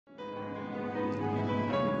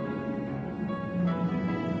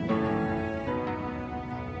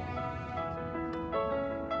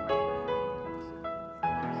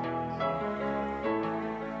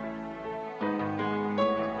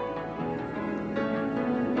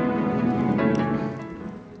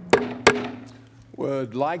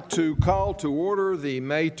would like to call to order the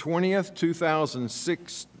May 20th,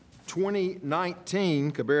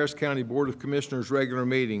 2019 Cabarrus County Board of Commissioners regular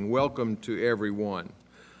meeting. Welcome to everyone.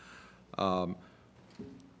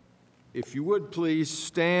 If you would please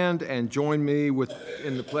stand and join me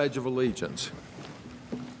in the Pledge of Allegiance.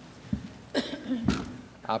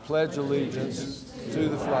 I pledge allegiance to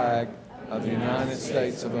the flag of the United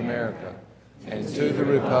States of America and to the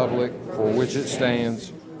republic for which it stands,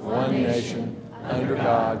 one nation, under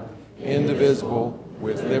God, indivisible,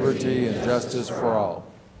 with liberty and justice for all.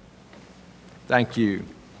 Thank you.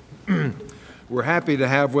 We're happy to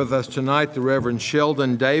have with us tonight the Reverend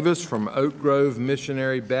Sheldon Davis from Oak Grove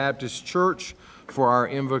Missionary Baptist Church for our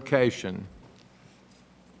invocation.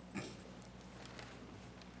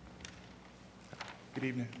 Good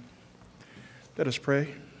evening. Let us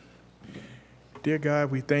pray. Dear God,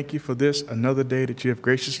 we thank you for this, another day that you have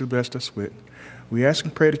graciously blessed us with. We ask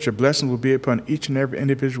and pray that your blessing will be upon each and every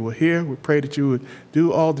individual here. We pray that you would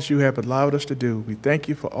do all that you have allowed us to do. We thank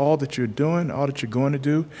you for all that you're doing, all that you're going to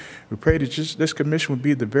do. We pray that this commission would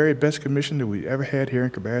be the very best commission that we ever had here in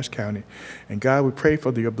Cabarrus County. And God, we pray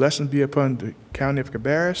for your blessing be upon the county of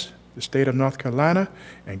Cabarrus, the state of North Carolina,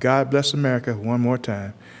 and God bless America one more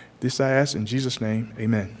time. This I ask in Jesus' name,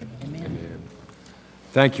 amen. Amen. Amen.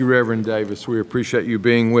 Thank you, Reverend Davis. We appreciate you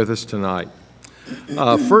being with us tonight.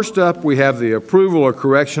 First up, we have the approval or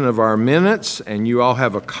correction of our minutes, and you all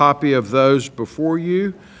have a copy of those before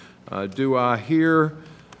you. Do I hear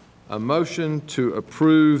a motion to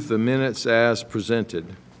approve the minutes as presented?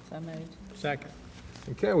 So moved. Second.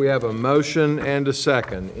 Okay, we have a motion and a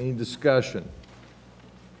second. Any discussion?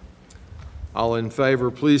 All in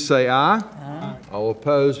favor, please say aye. Aye. All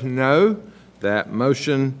opposed, no. That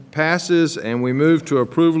motion passes, and we move to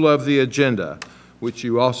approval of the agenda, which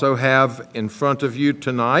you also have in front of you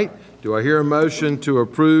tonight. Do I hear a motion to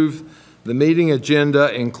approve the meeting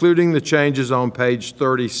agenda, including the changes on page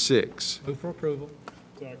 36? Move for approval.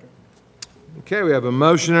 Second. Okay, we have a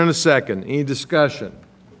motion and a second. Any discussion?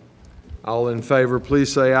 All in favor,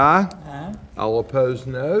 please say aye. Aye. All opposed,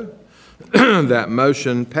 no. That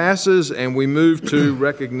motion passes, and we move to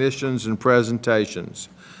recognitions and presentations.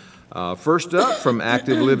 First up, from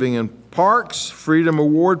Active Living in Parks, Freedom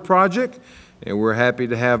Award Project, and we're happy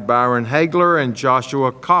to have Byron Hagler and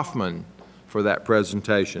Joshua Kaufman for that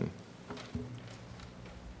presentation.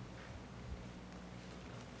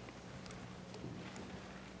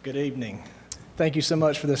 Good evening. Thank you so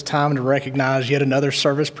much for this time to recognize yet another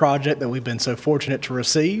service project that we've been so fortunate to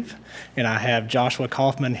receive. And I have Joshua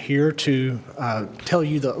Kaufman here to tell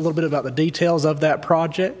you a little bit about the details of that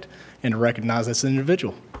project and to recognize this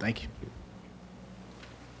individual. Thank you.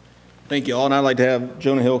 Thank you all, and I'd like to have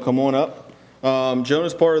Jonah Hill come on up.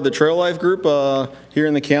 Jonah's part of the Trail Life group here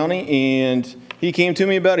in the county, and he came to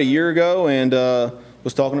me about a year ago and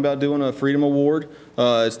was talking about doing a Freedom Award.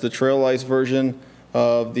 It's the Trail Life version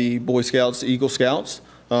of the Boy Scouts, Eagle Scouts.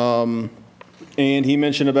 And he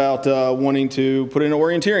mentioned about wanting to put in an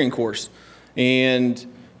orienteering course. And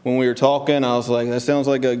when we were talking, I was like, that sounds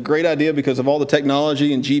like a great idea because of all the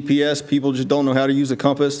technology and GPS, people just don't know how to use a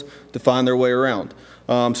compass to find their way around.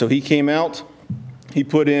 So he came out, he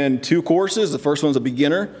put in 2 courses. The first one's a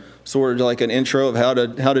beginner, sort of like an intro of how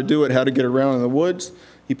to do it, how to get around in the woods.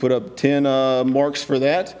 He put up 10 marks for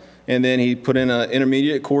that, and then he put in an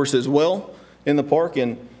intermediate course as well in the park.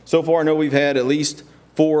 And so far I know we've had at least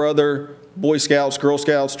 4 other Boy Scouts, Girl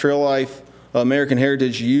Scouts, Trail Life, American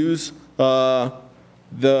Heritage use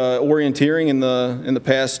the orienteering in the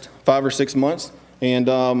past 5 or 6 months. And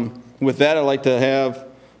with that, I'd like to have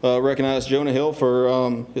recognize Jonah Hill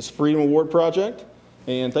for his Freedom Award project.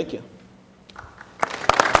 And thank you.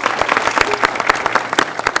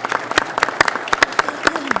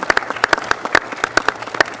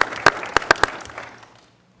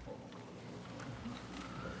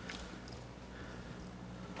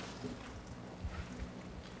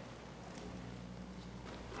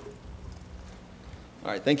 All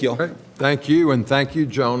right, thank you all. Great. Thank you, and thank you,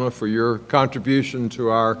 Jonah, for your contribution to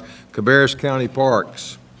our Cabarrus County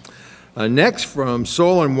parks. Next, from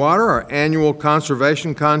Soil and Water, our annual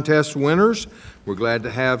conservation contest winners. We're glad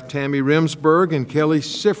to have Tammy Remsburg and Kelly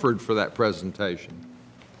Sifford for that presentation.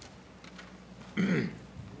 Good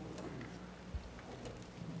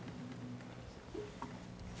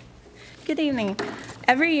evening.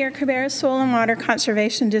 Every year, Cabarrus Soil and Water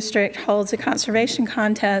Conservation District holds a conservation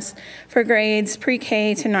contest for grades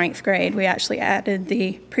pre-K to 9th grade. We actually added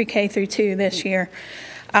the pre-K through 2 this year.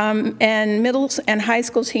 And middle and high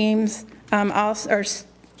school teams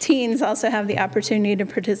teens also have the opportunity to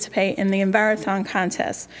participate in the Envirothon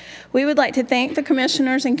contest. We would like to thank the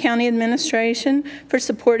commissioners and county administration for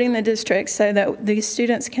supporting the district so that these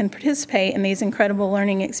students can participate in these incredible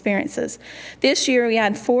learning experiences. This year we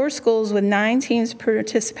had 4 schools with 9 teams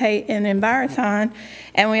participate in Envirothon,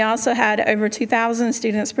 and we also had over 2,000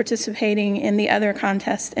 students participating in the other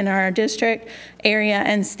contests in our district, area,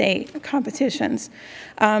 and state competitions.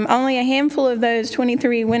 Only a handful of those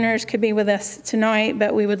 23 winners could be with us tonight,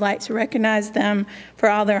 but we would like to recognize them for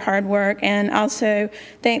all their hard work and also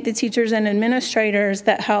thank the teachers and administrators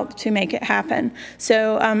that helped to make it happen.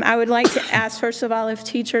 So I would like to ask, first of all, if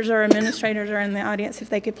teachers or administrators are in the audience, if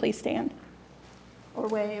they could please stand or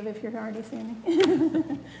wave if you're already standing.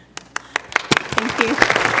 Thank you.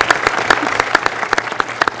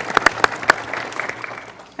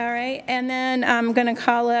 All right, and then I'm going to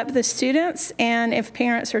call up the students, and if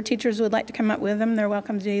parents or teachers would like to come up with them, they're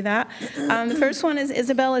welcome to do that. The first one is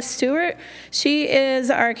Isabella Stewart. She is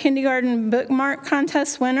our kindergarten bookmark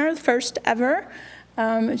contest winner, the first ever.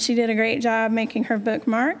 She did a great job making her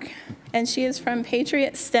bookmark, and she is from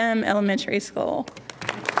Patriot STEM Elementary School.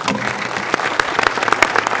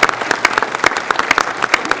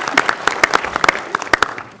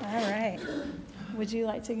 All right, would you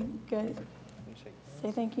like to go?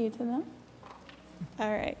 Say thank you to them. All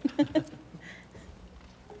right.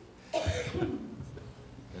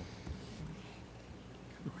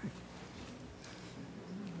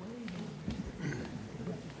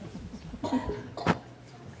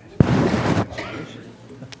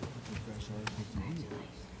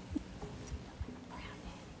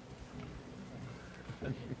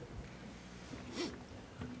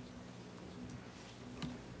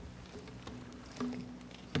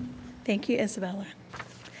 Thank you, Isabella.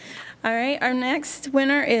 All right, our next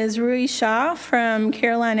winner is Rui Shaw from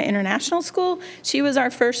Carolina International School. She was our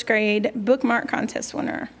first grade bookmark contest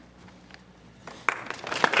winner.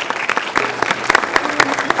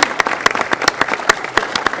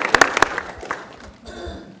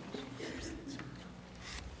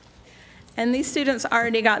 And these students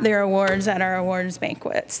already got their awards at our awards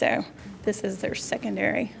banquet, so this is their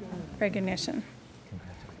secondary recognition.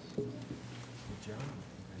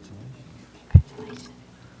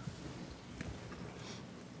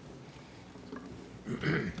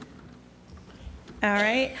 All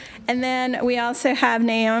right, and then we also have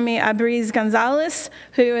Naomi Abriz Gonzalez,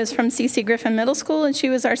 who is from C.C. Griffin Middle School, and she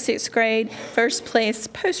was our 6th grade first place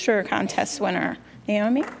poster contest winner.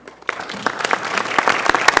 Naomi?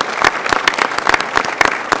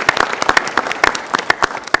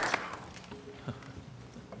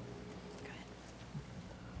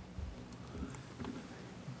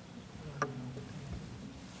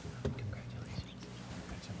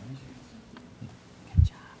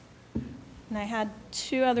 And I had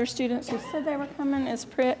 2 other students who said they were coming. Is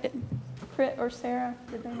Prit or Sarah?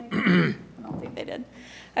 Did they make it? I don't think they did.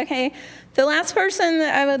 Okay. The last person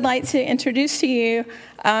that I would like to introduce to you,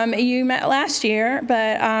 you met last year,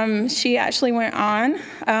 but she actually went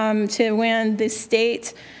on to win the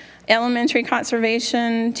State Elementary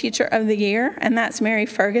Conservation Teacher of the Year, and that's Mary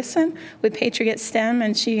Ferguson with Patriot STEM,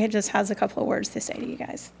 and she just has a couple of words to say to you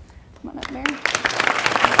guys. Come on up, Mary.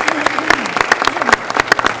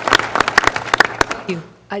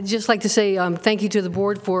 I'd just like to say thank you to the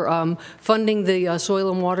board for funding the Soil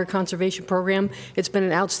and Water Conservation Program. It's been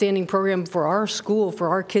an outstanding program for our school, for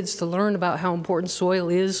our kids to learn about how important soil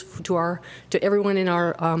is to everyone in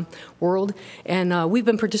our world. And we've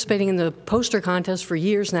been participating in the poster contest for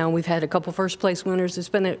years now. We've had a couple first place winners. It's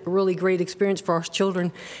been a really great experience for our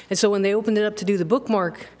children. And so when they opened it up to do the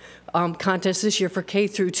bookmark contest this year for K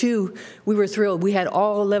through 2, we were thrilled. We had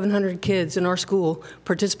all 1,100 kids in our school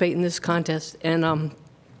participate in this contest. And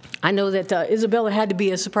I know that Isabella had to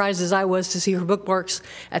be as surprised as I was to see her bookmarks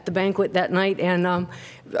at the banquet that night, and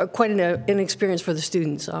quite an experience for the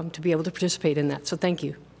students to be able to participate in that. So thank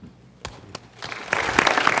you.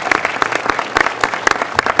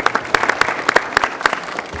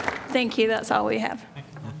 Thank you. That's all we have.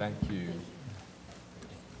 Thank you.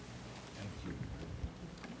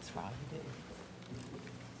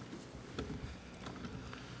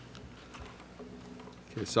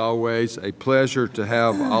 It's always a pleasure to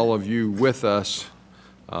have all of you with us.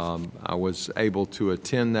 I was able to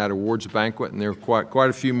attend that awards banquet, and there are quite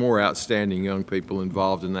a few more outstanding young people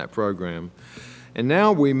involved in that program. And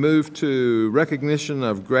now we move to recognition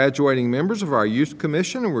of graduating members of our Youth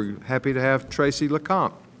Commission, and we're happy to have Tracy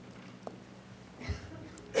LeCompte.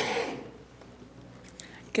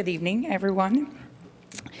 Good evening, everyone.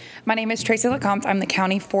 My name is Tracy LeCompte. I'm the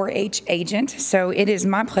county 4-H agent, so it is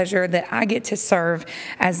my pleasure that I get to serve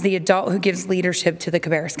as the adult who gives leadership to the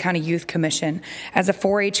Cabarrus County Youth Commission. As a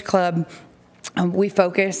 4-H club, we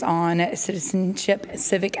focus on citizenship,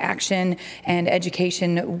 civic action, and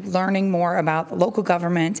education, learning more about local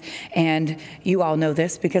government. And you all know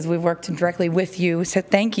this because we've worked directly with you. So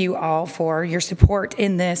thank you all for your support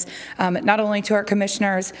in this, not only to our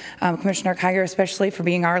commissioners, Commissioner Kiger especially for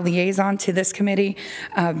being our liaison to this committee,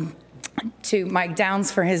 to Mike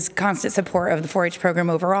Downs for his constant support of the 4-H program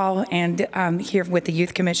overall and here with the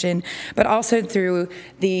Youth Commission, but also through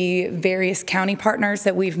the various county partners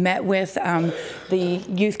that we've met with. The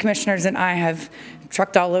youth commissioners and I have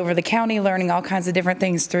trucked all over the county, learning all kinds of different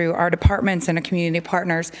things through our departments and our community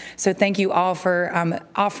partners. So thank you all for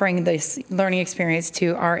offering this learning experience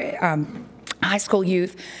to our high school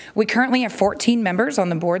youth. We currently have 14 members on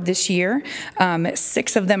the board this year.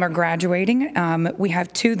 6 of them are graduating. We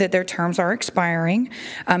have 2 that their terms are expiring.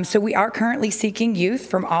 So we are currently seeking youth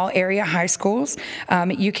from all area high schools.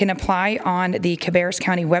 You can apply on the Cabarrus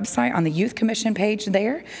County website on the Youth Commission page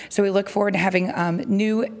there. So we look forward to having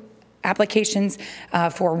new applications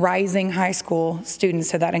for rising high school students.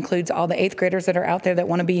 So that includes all the 8th graders that are out there that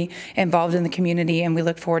want to be involved in the community, and we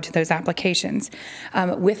look forward to those applications.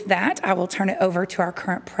 With that, I will turn it over to our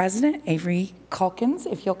current president, Avery Calkins,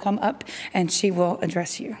 if you'll come up, and she will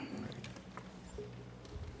address you.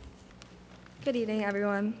 Good evening,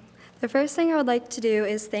 everyone. The first thing I would like to do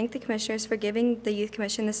is thank the commissioners for giving the Youth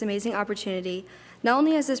Commission this amazing opportunity. Not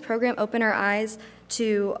only has this program opened our eyes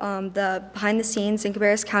to the behind the scenes in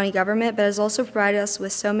Cabarrus County government, but has also provided us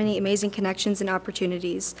with so many amazing connections and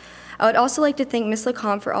opportunities. I would also like to thank Ms.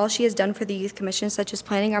 LeCompte for all she has done for the Youth Commission, such as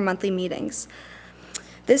planning our monthly meetings.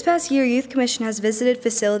 This past year, Youth Commission has visited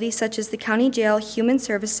facilities such as the County Jail, Human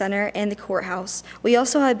Service Center, and the courthouse. We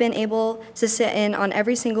also have been able to sit in on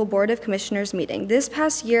every single Board of Commissioners meeting. This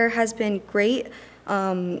past year has been great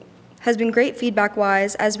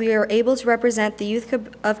feedback-wise, as we are able to represent the youth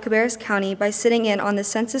of Cabarrus County by sitting in on the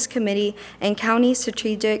Census Committee and County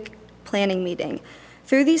Strategic Planning meeting.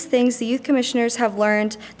 Through these things, the youth commissioners have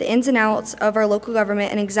learned the ins and outs of our local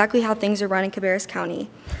government and exactly how things are run in Cabarrus County.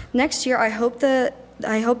 Next year, I hope the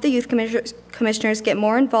youth commissioners get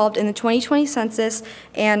more involved in the 2020 census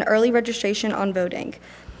and early registration on voting.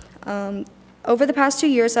 Over the past 2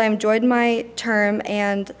 years, I enjoyed my term,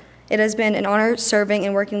 and it has been an honor serving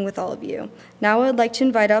and working with all of you. Now I would like to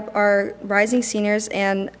invite up our rising seniors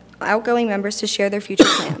and outgoing members to share their future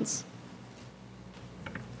plans.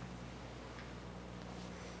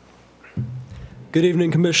 Good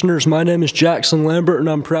evening, Commissioners. My name is Jackson Lambert, and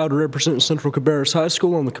I'm proud to represent Central Cabarrus High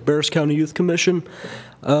School on the Cabarrus County Youth Commission.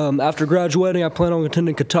 After graduating, I plan on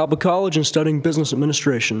attending Catawba College and studying business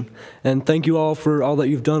administration. And thank you all for all that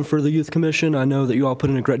you've done for the Youth Commission. I know that you all put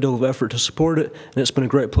in a great deal of effort to support it, and it's been a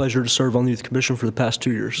great pleasure to serve on the Youth Commission for the past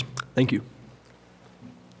 2 years. Thank you.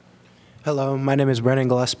 Hello, my name is Brennan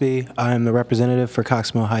Gillespie. I'm the representative for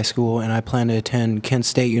Cox Mill High School, and I plan to attend Kent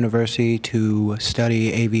State University to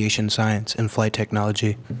study aviation science and flight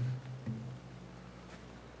technology.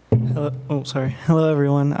 Hello,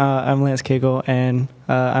 everyone. I'm Lance Cagle, and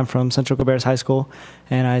I'm from Central Cabarrus High School,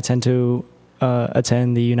 and I intend to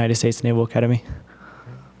attend the United States Naval Academy.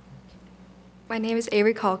 My name is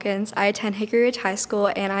Avery Calkins. I attend Hickory Ridge High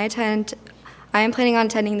School, and I am planning on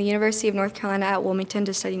attending the University of North Carolina at Wilmington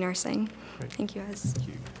to study nursing. Thank you, guys. Thank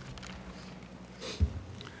you.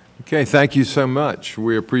 Okay, thank you so much.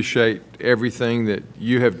 We appreciate everything that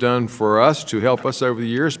you have done for us to help us over the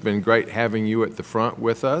years. It's been great having you at the front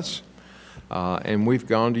with us. And we've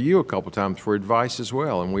gone to you a couple times for advice as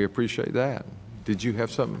well, and we appreciate that. Did you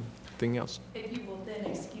have something else? If you will then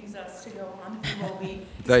excuse us to go on, we will be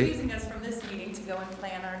excusing us from this meeting to go and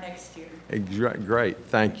plan our next year. Great,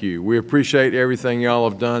 thank you. We appreciate everything y'all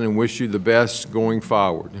have done and wish you the best going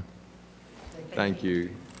forward. Thank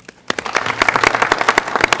you.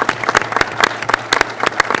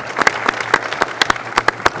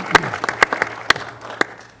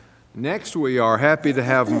 Next, we are happy to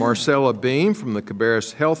have Marcella Beam from the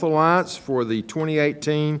Cabarrus Health Alliance for the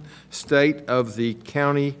 2018 State of the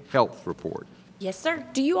County Health Report. Yes, sir.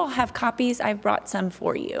 Do you all have copies? I've brought some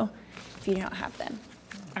for you if you don't have them.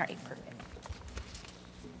 All right, perfect.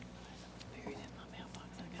 Buried in my mailbox.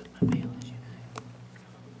 I got my mail.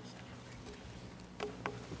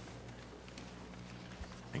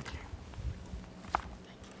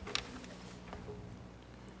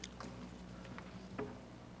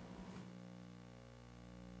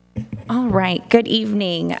 All right, good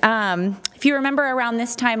evening. If you remember around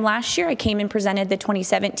this time last year, I came and presented the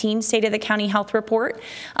 2017 State of the County Health Report.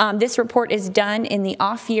 This report is done in the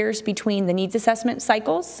off years between the needs assessment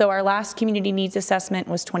cycles. So our last community needs assessment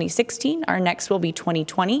was 2016. Our next will be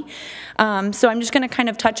 2020. So I'm just going to kind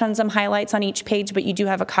of touch on some highlights on each page, but you do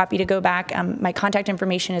have a copy to go back. My contact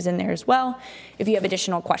information is in there as well if you have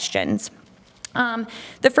additional questions.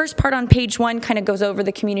 The first part on page 1 kind of goes over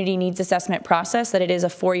the community needs assessment process, that it is a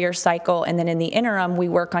 4-year cycle, and then in the interim we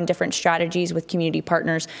work on different strategies with community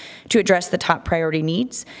partners to address the top priority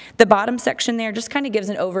needs. The bottom section there just kind of gives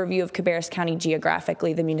an overview of Cabarrus County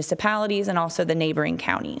geographically, the municipalities and also the neighboring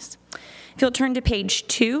counties. If you'll turn to page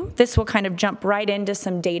 2, this will kind of jump right into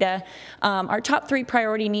some data. Our top 3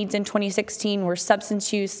 priority needs in 2016 were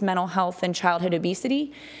substance use, mental health, and childhood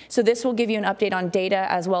obesity. So this will give you an update on data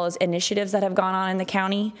as well as initiatives that have gone on in the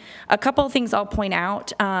county. A couple of things I'll point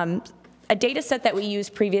out. A data set that we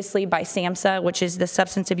used previously by SAMHSA, which is the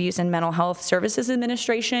Substance Abuse and Mental Health Services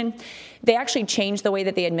Administration, they actually changed the way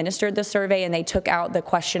that they administered the survey, and they took out the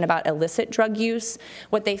question about illicit drug use.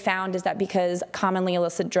 What they found is that because commonly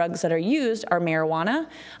illicit drugs that are used are marijuana,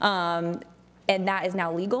 and that is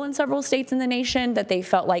now legal in several states in the nation, that they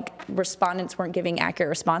felt like respondents weren't giving accurate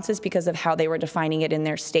responses because of how they were defining it in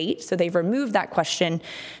their state. So they've removed that question.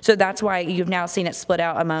 So that's why you've now seen it split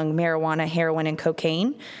out among marijuana, heroin, and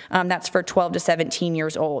cocaine. That's for 12 to 17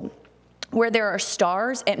 years old. Where there are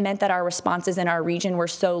stars, it meant that our responses in our region were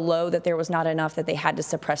so low that there was not enough that they had to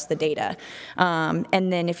suppress the data.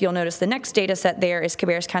 And then if you'll notice, the next data set there is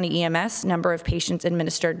Cabarrus County EMS, number of patients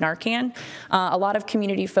administered Narcan. A lot of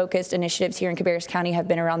community-focused initiatives here in Cabarrus County have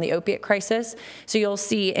been around the opiate crisis. So you'll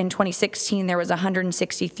see in 2016, there was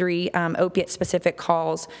 163 opiate-specific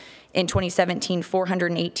calls. In 2017,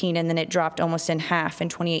 418, and then it dropped almost in half in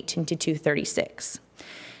 2018 to 236.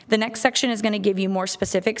 The next section is going to give you more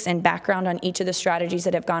specifics and background on each of the strategies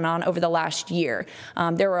that have gone on over the last year.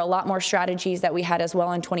 There were a lot more strategies that we had as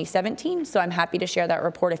well in 2017, so I'm happy to share that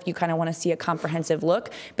report if you kind of want to see a comprehensive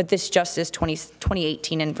look, but this just is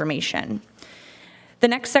 2018 information. The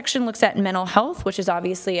next section looks at mental health, which is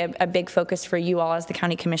obviously a big focus for you all as the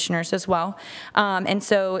county commissioners as well. And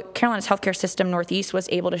so Carolina's Healthcare System Northeast was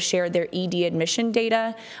able to share their ED admission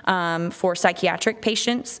data for psychiatric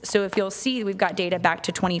patients. So if you'll see, we've got data back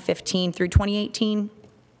to 2015 through 2018.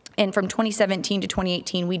 And from 2017 to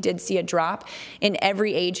 2018, we did see a drop in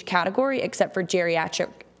every age category except for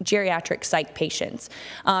geriatric psych patients.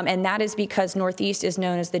 And that is because Northeast is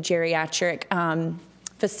known as the geriatric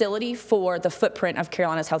facility for the footprint of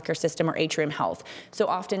Carolina's healthcare system, or Atrium Health. So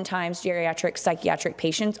oftentimes geriatric psychiatric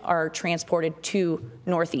patients are transported to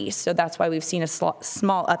Northeast. So that's why we've seen a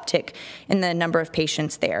small uptick in the number of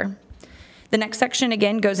patients there. The next section,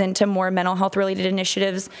 again, goes into more mental health related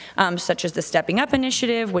initiatives, such as the Stepping Up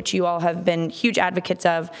initiative, which you all have been huge advocates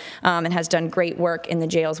of, and has done great work in the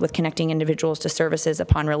jails with connecting individuals to services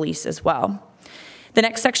upon release as well. The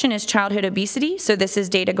next section is childhood obesity. So this is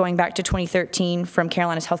data going back to 2013 from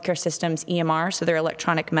Carolina's Healthcare System's EMR, so their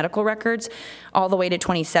electronic medical records, all the way to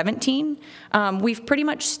 2017. We've pretty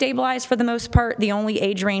much stabilized for the most part. The only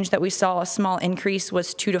age range that we saw a small increase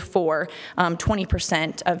was 2 to 4.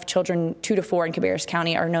 20% of children 2 to 4 in Cabarrus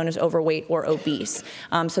County are known as overweight or obese.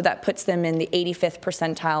 So that puts them in the 85th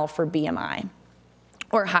percentile for BMI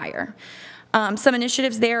or higher. Some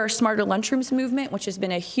initiatives there are Smarter Lunchrooms movement, which has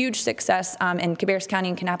been a huge success in Cabarrus County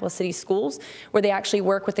and Kannapolis City schools, where they actually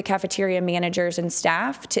work with the cafeteria managers and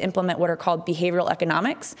staff to implement what are called behavioral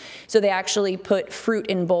economics. So they actually put fruit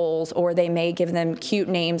in bowls, or they may give them cute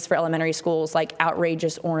names for elementary schools like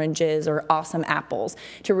outrageous oranges or awesome apples,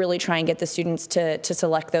 to really try and get the students to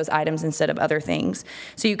select those items instead of other things.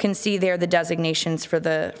 So you can see there the designations for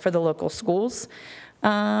the local schools.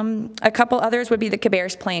 A couple others would be the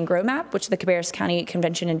Cabarrus Play and Grow Map, which the Cabarrus County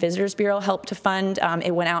Convention and Visitors Bureau helped to fund. It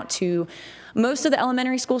went out to most of the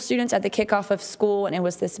elementary school students at the kickoff of school, and it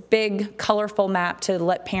was this big, colorful map to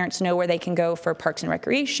let parents know where they can go for parks and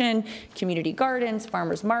recreation, community gardens,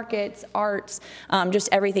 farmers markets, arts, just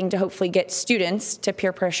everything to hopefully get students to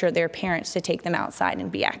peer pressure their parents to take them outside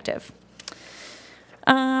and be active.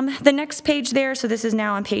 The next page there, so this is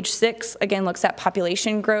now on page 6, again looks at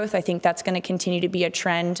population growth. I think that's going to continue to be a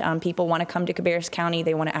trend. People want to come to Cabarrus County.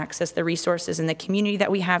 They want to access the resources in the community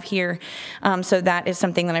that we have here. So that is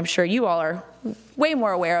something that I'm sure you all are way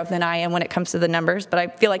more aware of than I am when it comes to the numbers. But I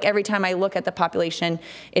feel like every time I look at the population,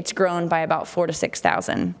 it's grown by about 4,000 to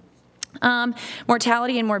 6,000.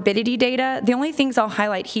 Mortality and morbidity data, the only things I'll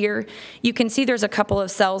highlight here, you can see there's a couple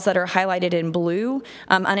of cells that are highlighted in blue,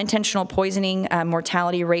 unintentional poisoning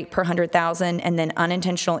mortality rate per 100,000, and then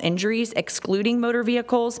unintentional injuries excluding motor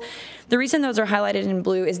vehicles. The reason those are highlighted in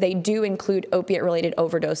blue is they do include opiate-related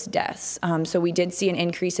overdose deaths. So we did see an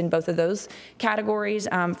increase in both of those categories.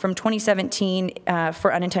 From 2017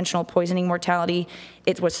 for unintentional poisoning mortality,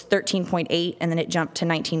 it was 13.8, and then it jumped to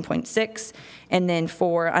 19.6. And then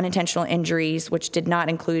for unintentional injuries, which did not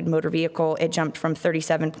include motor vehicle, it jumped from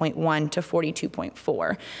 37.1 to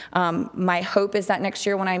 42.4. My hope is that next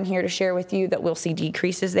year when I'm here to share with you that we'll see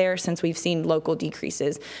decreases there, since we've seen local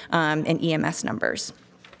decreases in EMS numbers.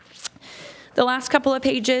 The last couple of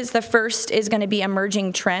pages, the first is going to be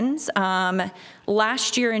emerging trends.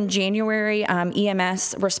 Last year in January,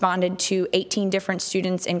 EMS responded to 18 different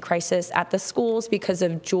students in crisis at the schools because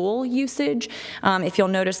of Juul usage. If you'll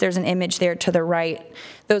notice, there's an image there to the right.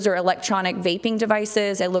 Those are electronic vaping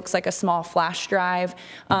devices. It looks like a small flash drive.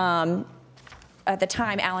 At the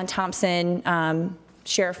time, Alan Thompson,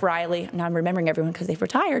 Sheriff Riley, now I'm remembering everyone because they've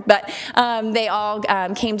retired, but they all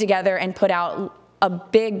came together and put out a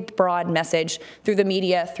big, broad message through the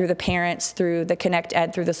media, through the parents, through the Connect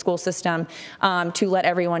Ed, through the school system, to let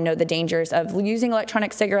everyone know the dangers of using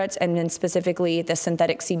electronic cigarettes, and then specifically the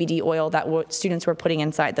synthetic CBD oil that students were putting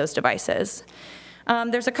inside those devices.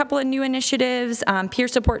 There's a couple of new initiatives. Peer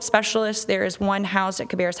support specialists, there is one housed at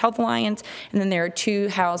Cabarrus Health Alliance, and then there are two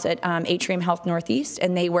housed at Atrium Health Northeast,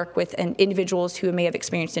 and they work with individuals who may have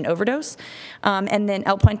experienced an overdose. And then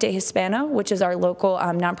El Puente Hispano, which is our local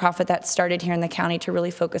nonprofit that started here in the county to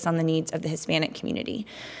really focus on the needs of the Hispanic community.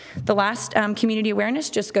 The last community awareness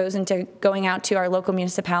just goes into going out to our local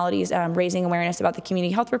municipalities, raising awareness about the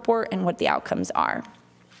community health report and what the outcomes are.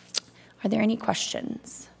 Are there any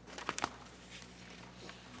questions?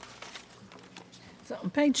 So on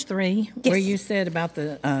page 3, yes, where you said about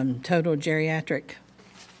the total geriatric,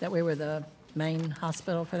 that we were the main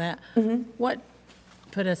hospital for that, what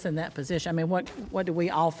put us in that position? I mean, what do we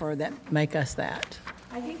offer that make us that?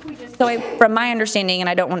 I think we just, from my understanding, and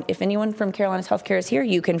I don't want, if anyone from Carolinas Healthcare is here,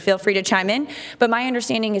 you can feel free to chime in, but my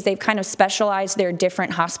understanding is they've kind of specialized their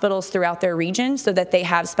different hospitals throughout their region so that they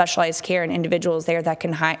have specialized care and individuals there that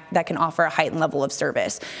can offer a heightened level of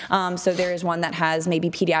service. So there is one that has maybe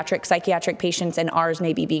pediatric, psychiatric patients, and ours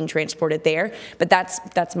may be being transported there, but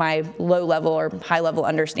that's my low level or high level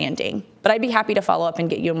understanding. But I'd be happy to follow up and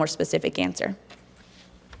get you a more specific answer.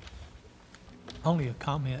 Only a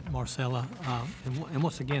comment, Marcella, and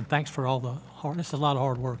once again, thanks for all the this is a lot of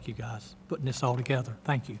hard work, you guys, putting this all together.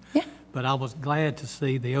 Thank you. Yeah. But I was glad to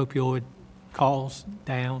see the opioid calls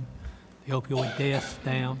down, the opioid deaths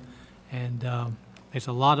down, and there's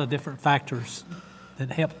a lot of different factors that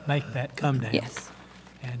help make that come down. Yes.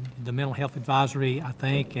 And the mental health advisory, I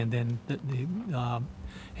think, and then the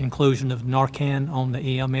inclusion of Narcan on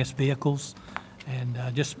the EMS vehicles, and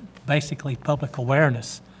just basically public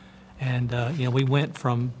awareness. And, we went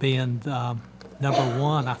from being number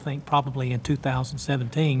one, I think probably in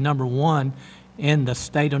 2017, number one in the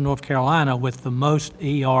state of North Carolina with the most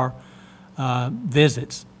ER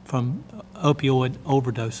visits from opioid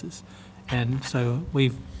overdoses. And so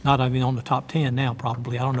we've not even on the top 10 now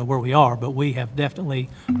probably, I don't know where we are, but we have definitely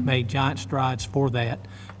made giant strides for that.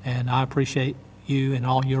 And I appreciate you and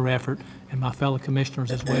all your effort, and my fellow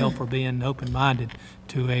commissioners as well, for being open-minded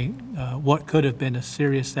to what could have been a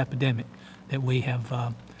serious epidemic that we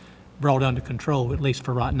have brought under control, at least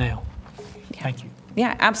for right now. Yeah. Thank you.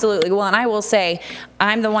 Yeah, absolutely. Well, and I will say,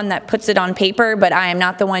 I'm the one that puts it on paper, but I am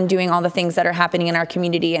not the one doing all the things that are happening in our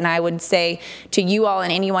community. And I would say to you all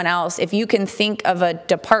and anyone else, if you can think of a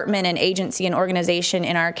department, an agency, an organization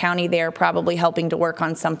in our county, they are probably helping to work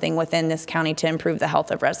on something within this county to improve the health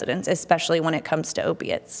of residents, especially when it comes to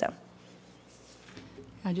opiates. So,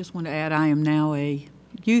 I just want to add, I am now a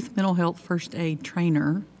youth mental health first aid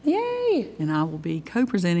trainer. Yay! And I will be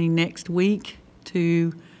co-presenting next week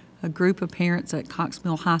to a group of parents at Cox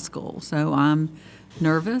Mill High School. So I'm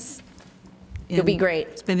nervous. You'll be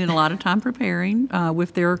great. Spending a lot of time preparing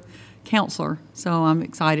with their counselor. So I'm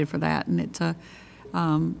excited for that. And it's a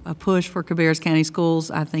push for Cabarrus County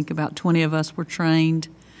Schools. I think about 20 of us were trained.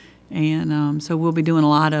 And so we'll be doing a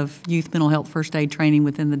lot of youth mental health first aid training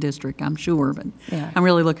within the district, I'm sure. But yeah. I'm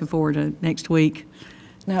really looking forward to next week.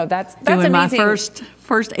 No, that's doing amazing. My first.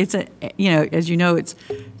 It's as you know, it's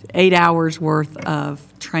 8 hours worth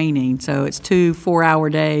of training. So it's 2 4-hour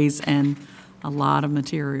days and a lot of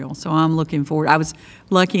material. So I'm looking forward. I was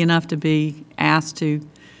lucky enough to be asked to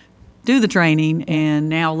do the training, and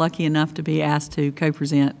now lucky enough to be asked to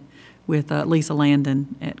co-present with Lisa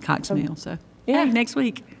Landon at Cox Mill. So. Hey, next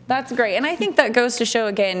week. That's great. And I think that goes to show,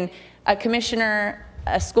 again, a commissioner,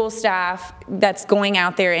 a school staff that's going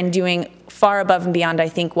out there and doing far above and beyond, I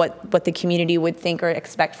think, what the community would think or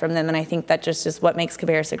expect from them. And I think that just is what makes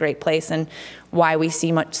Cabarrus a great place and why we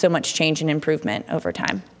see so much change and improvement over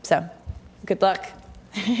time. So good luck.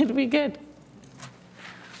 It'll be good.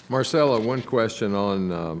 Marcella, one question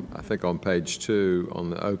on, I think on page 2, on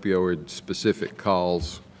the opioid specific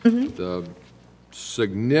calls, the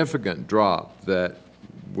significant drop that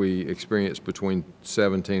we experienced between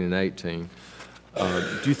 17 and 18.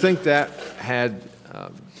 Do you think that had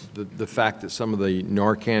the fact that some of the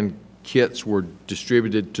Narcan kits were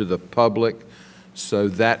distributed to the public, so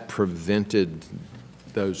that prevented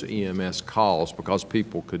those EMS calls because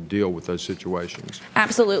people could deal with those situations?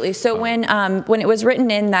 Absolutely. So when it was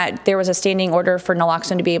written in that there was a standing order for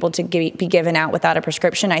naloxone to be able to be given out without a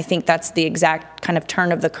prescription, I think that's the exact kind of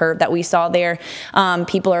turn of the curve that we saw there.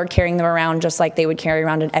 People are carrying them around just like they would carry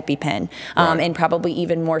around an EpiPen, and probably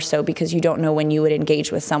even more so because you don't know when you would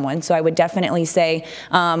engage with someone. So I would definitely say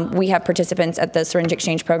we have participants at the Syringe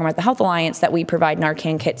Exchange Program at the Health Alliance that we provide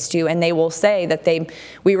Narcan kits to, and they will say that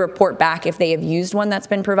we report back if they have used one that's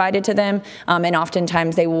been provided to them, and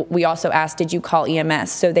oftentimes we also ask, did you call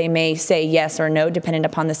EMS? So they may say yes or no depending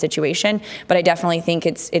upon the situation, but I definitely think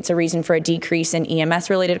it's a reason for a decrease in EMS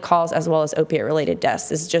related calls as well as opiate related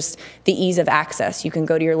deaths. Is just the ease of access. You can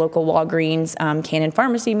go to your local Walgreens, Cannon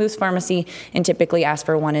Pharmacy, Moose Pharmacy, and typically ask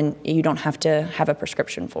for one, and you don't have to have a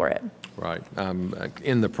prescription for it. Right. I'm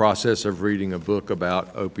in the process of reading a book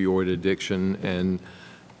about opioid addiction, and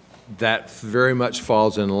that very much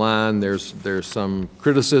falls in line. There's some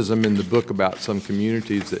criticism in the book about some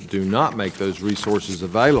communities that do not make those resources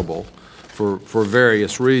available for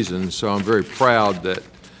various reasons. So I'm very proud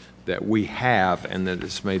that we have and that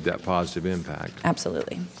it's made that positive impact.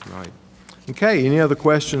 Absolutely. Right. Okay, any other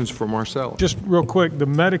questions for Marcella? Just real quick, the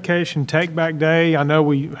medication take-back day, I know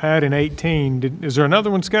we had in 18. Is there another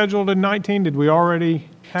one scheduled in 19? Did we already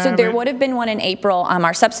have So there it? would have been one in April.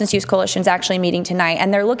 Our Substance Use Coalition is actually meeting tonight,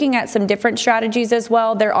 and they're looking at some different strategies as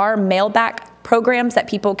well. There are mail-back programs that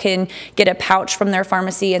people can get a pouch from their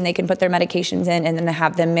pharmacy and they can put their medications in and then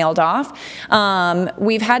have them mailed off.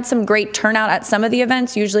 We've had some great turnout at some of the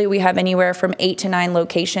events. Usually we have anywhere from 8 to 9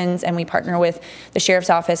 locations, and we partner with the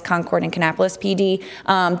Sheriff's Office, Concord, and Kannapolis PD.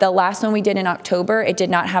 The last one we did in October, it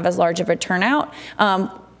did not have as large of a turnout,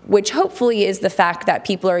 which hopefully is the fact that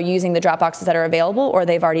people are using the drop boxes that are available, or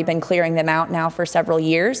they've already been clearing them out now for several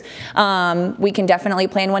years. We can definitely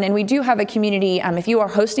plan one, and we do have a community, if you are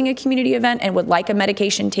hosting a community event and would like a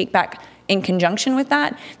medication take back in conjunction with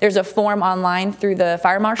that, there's a form online through the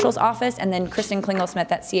Fire Marshal's office, and then Kristen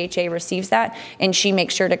Klingel-Smith at CHA receives that, and she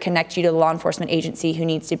makes sure to connect you to the law enforcement agency who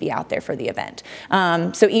needs to be out there for the event.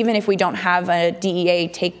 So even if we don't have a DEA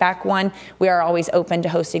take back one, we are always open to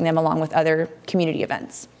hosting them along with other community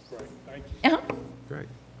events. Great, thank you. Great.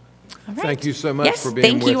 All right. Thank you so much for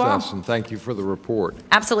being with us, and thank you for the report.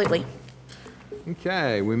 Absolutely.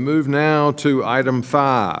 Okay, we move now to item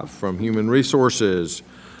 5 from Human Resources.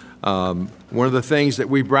 One of the things that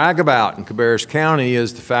we brag about in Cabarrus County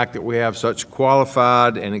is the fact that we have such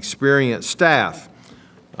qualified and experienced staff.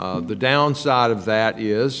 The downside of that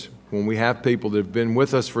is when we have people that have been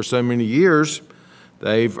with us for so many years,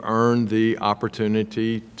 they've earned the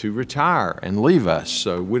opportunity to retire and leave us.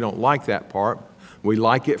 So we don't like that part. We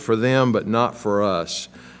like it for them, but not for us.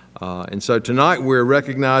 And so tonight we're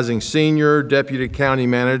recognizing Senior Deputy County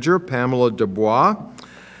Manager Pamela Dubois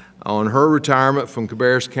on her retirement from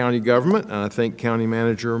Cabarrus County government. And I think County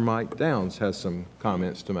Manager Mike Downs has some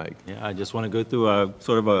comments to make. Yeah, I just want to go through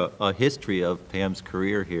a history of Pam's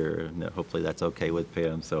career here, and hopefully that's okay with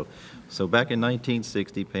Pam. So back in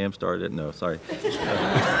 1960, Pam started, but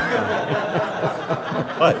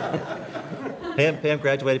Pam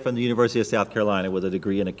graduated from the University of South Carolina with a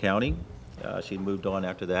degree in accounting. She moved on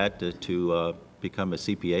after that to become a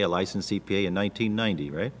CPA, a licensed CPA in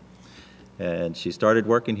 1990, right? And she started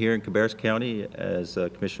working here in Cabarrus County, as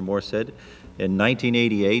Commissioner Moore said, in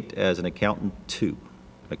 1988 as an accountant 2.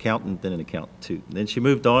 Accountant, then an accountant 2. Then she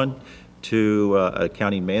moved on to a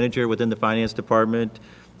county manager within the finance department,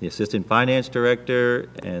 the assistant finance director,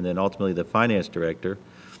 and then ultimately the finance director.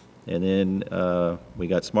 And then we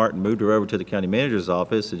got smart and moved her over to the county manager's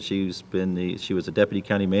office, and she was a deputy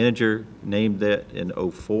county manager, named that in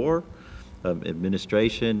 2004 of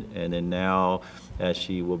administration, and then now, as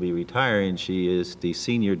she will be retiring, she is the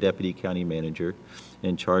senior deputy county manager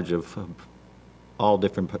in charge of all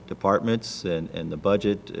different departments and the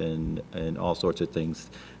budget and all sorts of things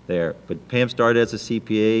there. But Pam started as a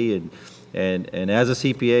CPA, and as a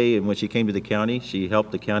CPA, and when she came to the county, she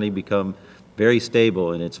helped the county become very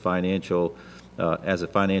stable in its financial as a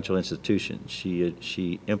financial institution.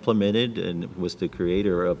 She implemented and was the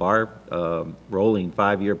creator of our rolling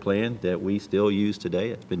 5-year plan that we still use today.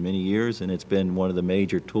 It's been many years, and it's been one of the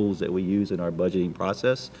major tools that we use in our budgeting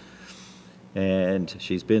process. And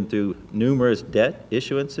she's been through numerous debt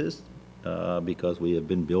issuances because we have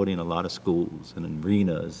been building a lot of schools and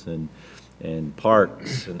arenas and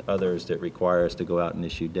parks and others that require us to go out and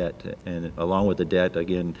issue debt. And along with the debt,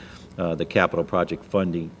 again, the capital project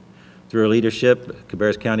funding. Through her leadership,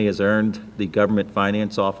 Cabarrus County has earned the Government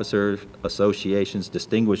Finance Officer Association's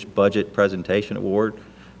Distinguished Budget Presentation Award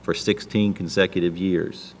for 16 consecutive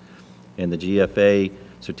years, and the GFA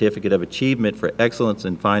Certificate of Achievement for Excellence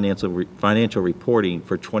in Financial Reporting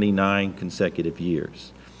for 29 consecutive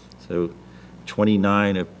years. So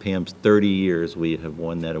 29 of Pam's 30 years we have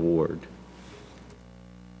won that award.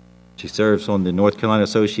 She serves on the North Carolina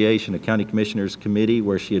Association of County Commissioners Committee,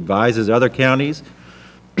 where she advises other counties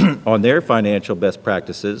on their financial best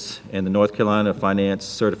practices, and the North Carolina Finance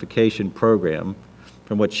Certification Program,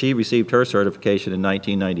 from which she received her certification in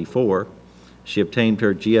 1994. She obtained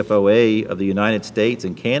her GFOA of the United States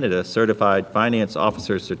and Canada Certified Finance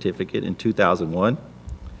Officer Certificate in 2001.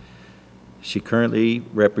 She currently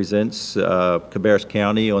represents Cabarrus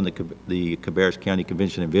County on the Cabarrus County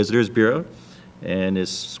Convention and Visitors Bureau, and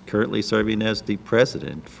is currently serving as the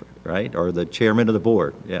president, right, or the chairman of the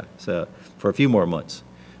board, yeah, so for a few more months.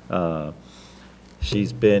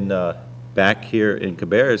 She's been back here in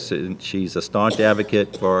Cabarrus, and she's a staunch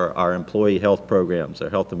advocate for our employee health programs, our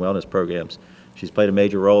health and wellness programs. She's played a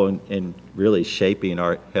major role in really shaping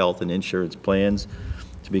our health and insurance plans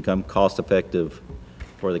to become cost-effective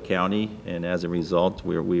for the county, and as a result,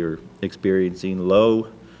 we're experiencing low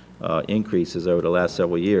increases over the last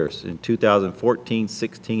several years. In 2014,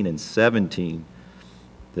 16, and 17,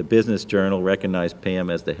 the Business Journal recognized Pam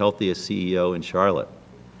as the healthiest CEO in Charlotte,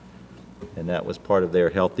 and that was part of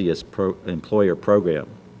their Healthiest Employer program.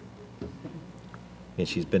 And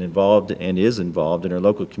she's been involved and is involved in her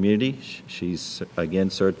local community. She's,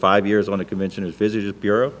 again, served 5 years on the Conventioners Visitors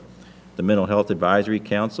Bureau, the Mental Health Advisory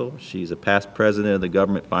Council. She's a past president of the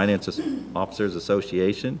Government Finance Officers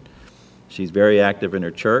Association. She's very active in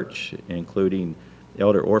her church, including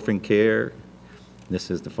elder orphan care.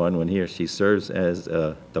 This is the fun one here. She serves as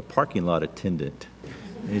the parking lot attendant.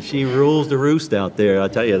 And she rules the roost out there. I'll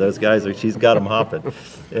tell you, those guys, she's got them hopping.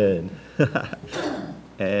 And,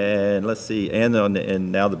 and let's see,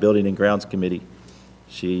 and now the Building and Grounds Committee.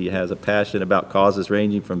 She has a passion about causes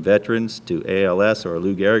ranging from veterans to ALS or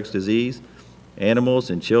Lou Gehrig's disease,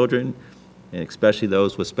 animals and children, and especially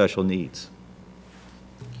those with special needs.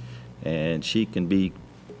 And she can be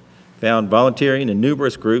found volunteering in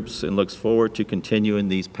numerous groups and looks forward to continuing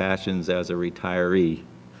these passions as a retiree.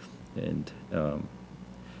 And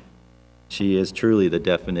she is truly the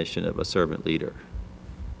definition of a servant leader.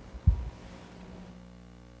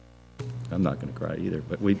 I'm not going to cry either,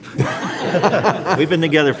 but we've been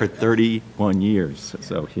together for 31 years,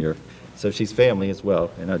 so she's family as well.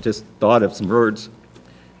 And I just thought of some words: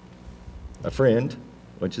 a friend,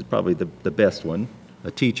 which is probably the best one,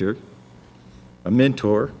 a teacher, a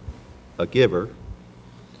mentor, a giver,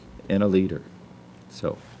 and a leader.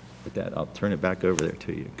 So with that, I'll turn it back over there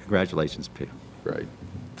to you. Congratulations, Pam. Great.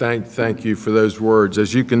 Thank you for those words.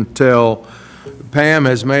 As you can tell, Pam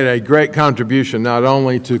has made a great contribution not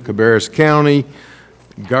only to Cabarrus County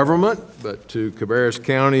government, but to Cabarrus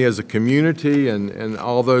County as a community and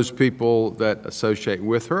all those people that associate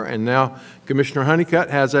with her. And now Commissioner Honeycutt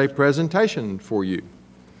has a presentation for you.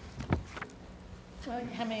 Well,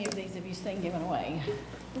 how many of these have you seen given away?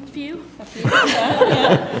 A few. A few.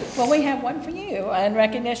 Yeah. Well, we have one for you. In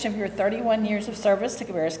recognition of your 31 years of service to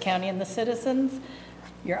Cabarrus County and the citizens,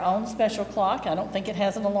 your own special clock. I don't think it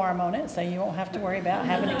has an alarm on it, so you won't have to worry about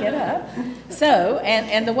having to get up. So,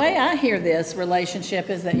 and the way I hear this relationship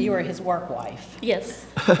is that you are his work wife. Yes.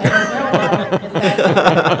 And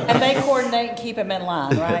they coordinate and keep him in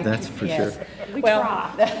line, right? That's for sure. We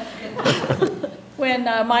try. When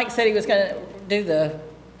Mike said he was going to do the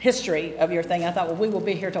history of your thing, I thought, well, we will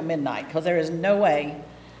be here till midnight, because there is no way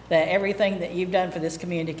that everything that you've done for this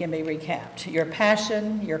community can be recapped. Your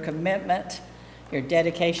passion, your commitment, your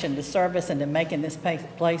dedication to service and to making this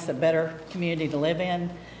place a better community to live in.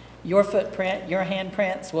 Your footprint, your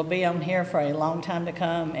handprints will be on here for a long time to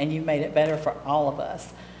come, and you've made it better for all of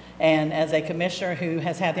us. And as a commissioner who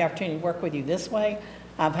has had the opportunity to work with you this way,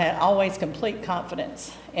 I've had always complete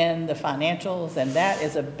confidence in the financials, and that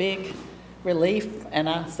is a big relief, and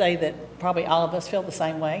I say that probably all of us feel the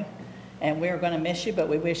same way. and we're going to miss you, but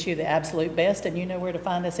we wish you the absolute best, and you know where to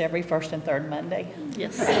find us every first and third Monday.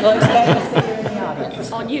 Yes. We'll expect to see you in the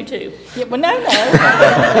audience. On YouTube. Yeah, well, no.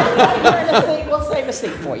 You're in a seat, we'll save a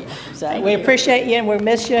seat for you. So we appreciate you, and we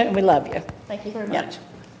miss you, and we love you. Thank you very Yep. much.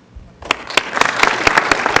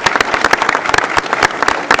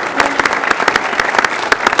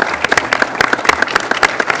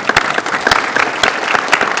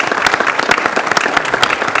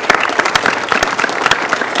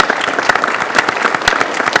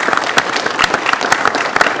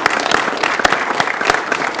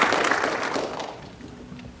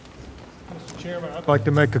 I'd like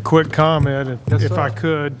to make a quick comment, if I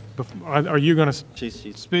could. Are you going to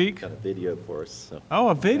She's speak? got a video for us. So. Oh,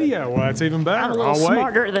 a video. Well, that's even better. I'm a little I'll wait.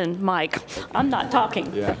 smarter than Mike. I'm not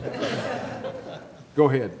talking. Yeah. Go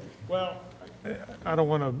ahead. Well, I don't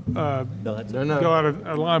want to No. go out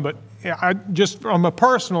of line, but I just, on a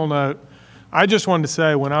personal note, I just wanted to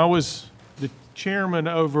say when I was the chairman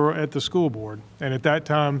over at the school board, and at that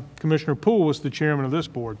time Commissioner Poole was the chairman of this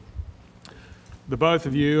board, the both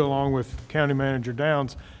of you, along with County Manager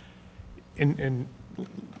Downs, and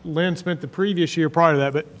Lynn spent the previous year prior to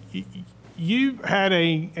that, but you had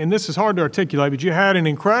and this is hard to articulate, but you had an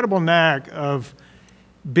incredible knack of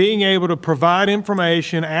being able to provide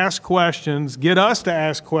information, ask questions, get us to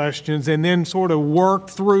ask questions, and then sort of work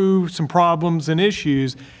through some problems and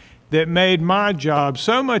issues that made my job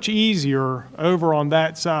so much easier over on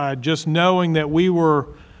that side, just knowing that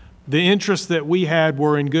the interests that we had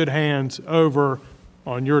were in good hands over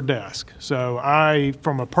on your desk. So I,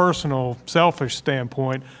 from a personal, selfish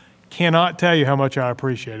standpoint, cannot tell you how much I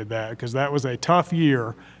appreciated that, because that was a tough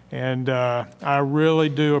year, and I really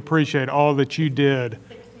do appreciate all that you did.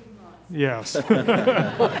 16 months. Yes.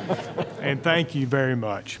 And thank you very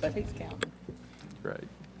much. But he's counting. Great.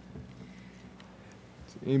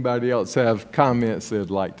 Anybody else have comments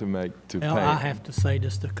they'd like to make to Well, Pam? I have to say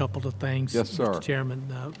just a couple of things. Yes, sir. Mr.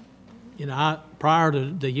 Chairman, prior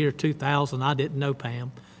to the year 2000, I didn't know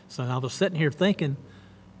Pam. So I was sitting here thinking,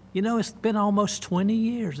 it's been almost 20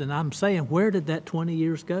 years, and I'm saying, where did that 20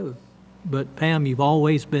 years go? But Pam, you've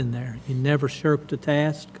always been there. You never shirked a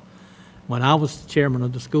task. When I was the chairman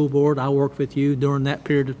of the school board, I worked with you during that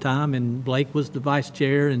period of time, and Blake was the vice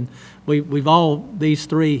chair, and these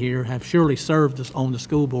three here have surely served us on the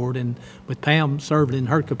school board, and with Pam serving in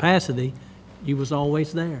her capacity, you was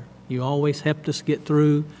always there. You always helped us get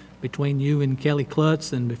through. Between you and Kelly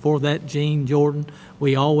Klutz, and before that, Jean Jordan,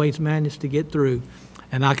 we always managed to get through.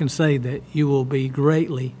 And I can say that you will be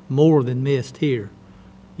greatly more than missed here.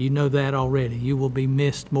 You know that already. You will be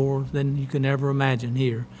missed more than you can ever imagine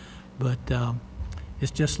here. But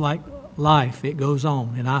it's just like life. It goes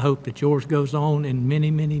on. And I hope that yours goes on in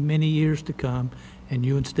many, many, many years to come, and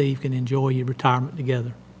you and Steve can enjoy your retirement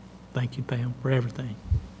together. Thank you, Pam, for everything.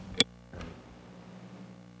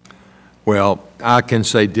 Well, I can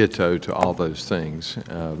say ditto to all those things.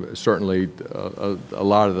 Certainly, a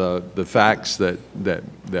lot of the facts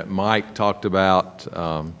that Mike talked about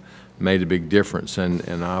made a big difference,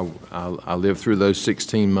 and I lived through those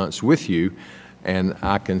 16 months with you, and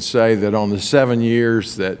I can say that on the 7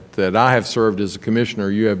 years that I have served as a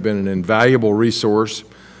commissioner, you have been an invaluable resource.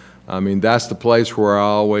 I mean, that's the place where I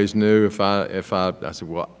always knew I said,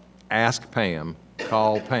 well, ask Pam,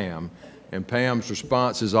 call Pam. And Pam's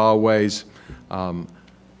response is always, I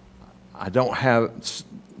don't have,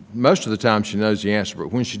 most of the time she knows the answer,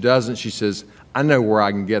 but when she doesn't, she says, I know where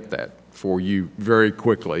I can get that for you very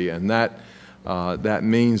quickly. And that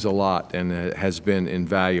means a lot, and it has been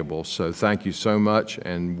invaluable. So thank you so much,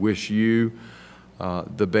 and wish you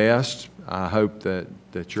the best. I hope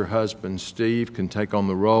that your husband, Steve, can take on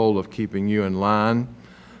the role of keeping you in line.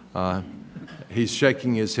 He's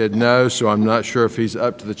shaking his head no, so I'm not sure if he's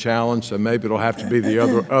up to the challenge, so maybe it'll have to be the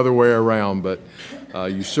other way around. But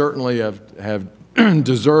you certainly have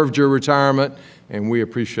deserved your retirement, and we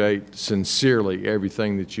appreciate sincerely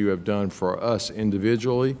everything that you have done for us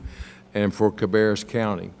individually and for Cabarrus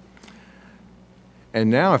County. And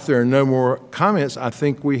now, if there are no more comments, I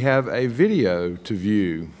think we have a video to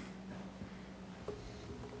view.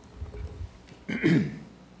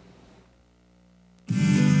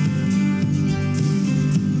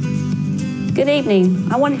 Good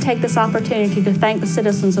evening. I want to take this opportunity to thank the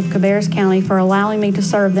citizens of Cabarrus County for allowing me to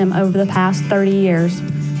serve them over the past 30 years.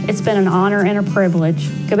 It's been an honor and a privilege.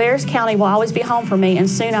 Cabarrus County will always be home for me, and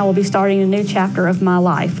soon I will be starting a new chapter of my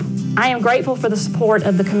life. I am grateful for the support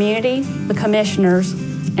of the community, the commissioners,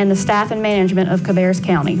 and the staff and management of Cabarrus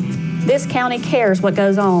County. This county cares what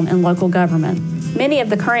goes on in local government. Many of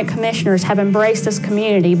the current commissioners have embraced this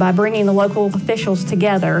community by bringing the local officials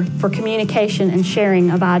together for communication and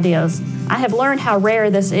sharing of ideas. I have learned how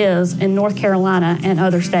rare this is in North Carolina and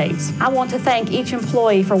other states. I want to thank each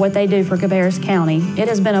employee for what they do for Cabarrus County. It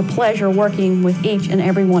has been a pleasure working with each and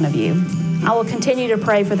every one of you. I will continue to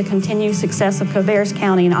pray for the continued success of Cabarrus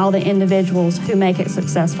County and all the individuals who make it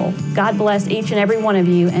successful. God bless each and every one of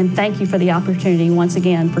you, and thank you for the opportunity once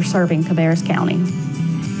again for serving Cabarrus County.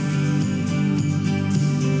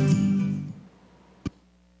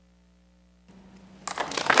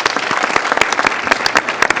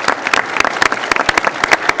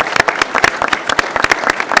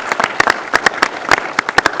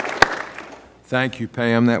 Thank you,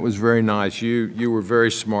 Pam. That was very nice. You were very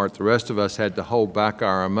smart. The rest of us had to hold back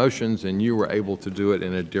our emotions, and you were able to do it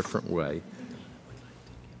in a different way.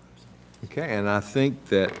 Okay, and I think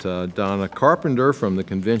that Donna Carpenter from the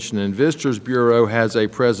Convention and Visitors Bureau has a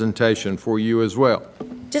presentation for you as well.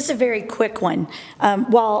 Just a very quick one.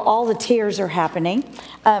 While all the tears are happening,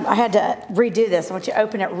 I had to redo this. I want you to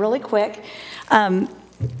open it really quick.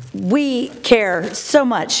 We care so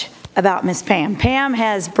much about Miss Pam. Pam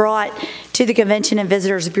has brought to the Convention and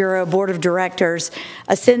Visitors Bureau Board of Directors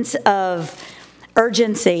a sense of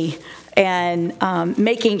urgency and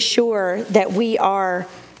making sure that we are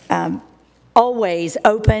always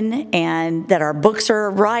open and that our books are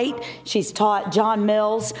right. She's taught John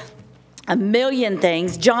Mills a million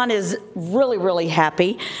things. John is really, really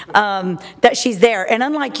happy that she's there. And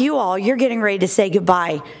unlike you all, you're getting ready to say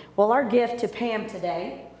goodbye. Well, our gift to Pam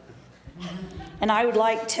today, and I would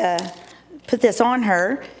like to put this on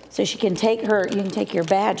her so she can take her, you can take your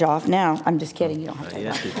badge off now. I'm just kidding, you don't have to take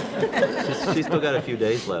Yeah, she's still got a few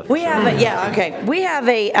days left. We have a, yeah, okay. We have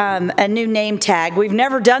a new name tag. We've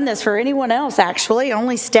never done this for anyone else, actually.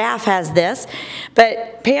 Only staff has this.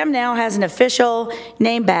 But Pam now has an official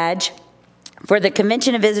name badge for the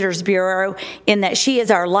Convention and Visitors Bureau in that she is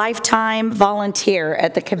our lifetime volunteer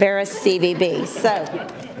at the Cabarrus CVB. So,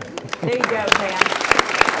 there you go, Pam.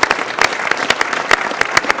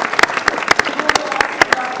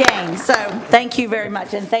 So thank you very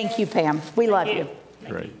much, and thank you, Pam. We love you.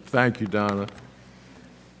 Great. Thank you, Donna.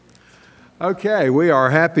 Okay, we are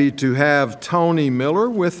happy to have Tony Miller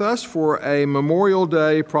with us for a Memorial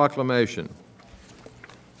Day proclamation.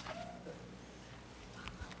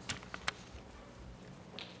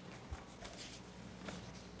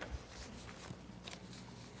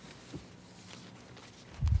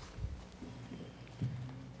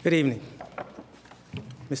 Good evening,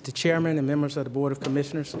 Mr. Chairman and members of the Board of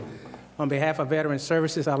Commissioners. On behalf of Veteran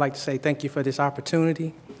Services, I'd like to say thank you for this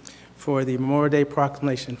opportunity for the Memorial Day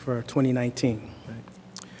Proclamation for 2019.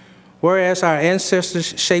 Whereas our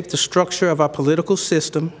ancestors shaped the structure of our political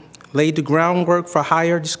system, laid the groundwork for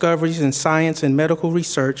higher discoveries in science and medical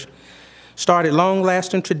research, started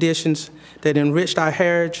long-lasting traditions that enriched our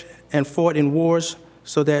heritage and fought in wars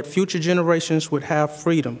so that future generations would have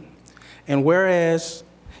freedom. And whereas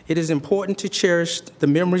it is important to cherish the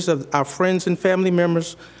memories of our friends and family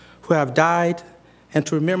members who have died and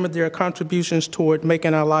to remember their contributions toward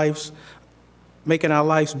making our lives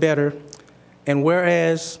better. And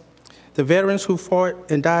whereas the veterans who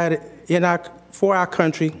fought and died for our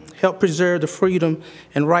country helped preserve the freedom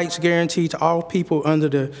and rights guaranteed to all people under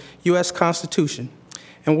the U.S. Constitution.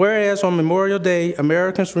 And whereas on Memorial Day,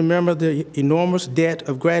 Americans remember the enormous debt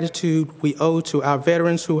of gratitude we owe to our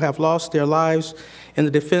veterans who have lost their lives in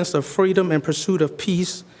the defense of freedom and pursuit of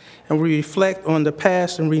peace, and we reflect on the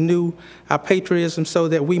past and renew our patriotism so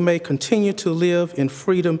that we may continue to live in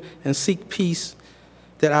freedom and seek peace,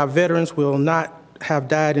 that our veterans will not have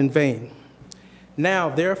died in vain. Now,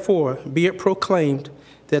 therefore, be it proclaimed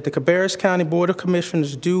that the Cabarrus County Board of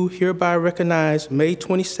Commissioners do hereby recognize May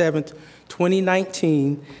 27th,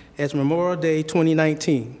 2019 as Memorial Day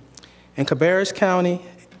 2019. And Cabarrus County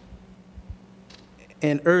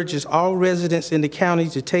and urges all residents in the county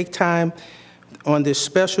to take time on this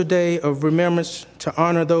special day of remembrance to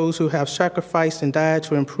honor those who have sacrificed and died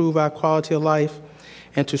to improve our quality of life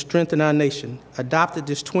and to strengthen our nation. Adopted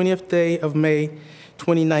this 20th day of May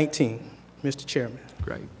 2019. Mr. Chairman.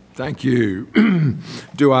 Great. Thank you.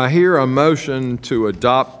 Do I hear a motion to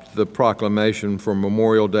adopt the proclamation for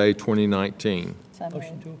Memorial Day 2019?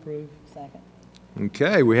 Motion to approve. Second.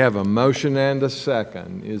 Okay, we have a motion and a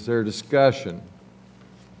second. Is there discussion?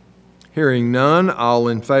 Hearing none, all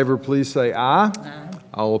in favor please say aye. Aye.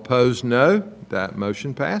 All opposed, no. That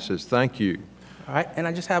motion passes. Thank you. All right, and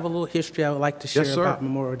I just have a little history I would like to share about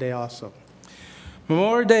Memorial Day also.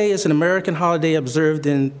 Memorial Day is an American holiday observed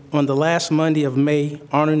on the last Monday of May,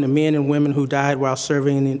 honoring the men and women who died while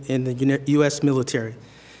serving in the U.S. military.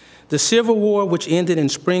 The Civil War, which ended in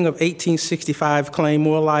spring of 1865, claimed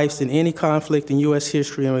more lives than any conflict in U.S.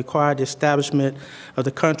 history and required the establishment of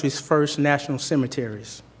the country's first national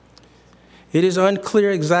cemeteries. It is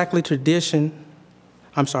unclear exactly the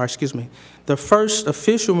first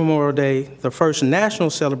official Memorial Day, the first national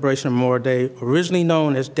celebration of Memorial Day, originally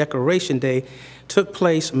known as Decoration Day, took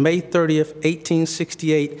place May 30th,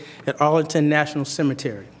 1868 at Arlington National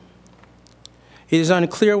Cemetery. It is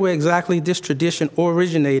unclear where exactly this tradition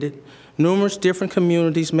originated. Numerous different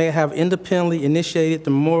communities may have independently initiated the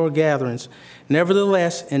memorial gatherings.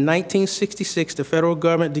 Nevertheless, in 1966, the federal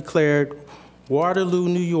government declared Waterloo,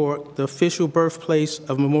 New York, the official birthplace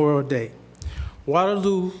of Memorial Day.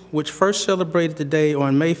 Waterloo, which first celebrated the day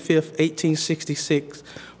on May 5th, 1866,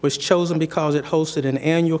 was chosen because it hosted an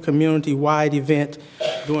annual community-wide event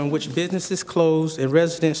during which businesses closed and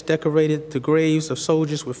residents decorated the graves of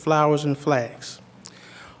soldiers with flowers and flags.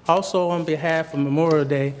 Also, on behalf of Memorial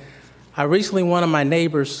Day, one of my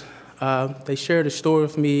neighbors, they shared a story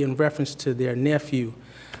with me in reference to their nephew.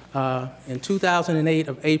 In 2008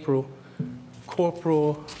 of April,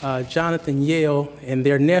 Corporal Jonathan Yale and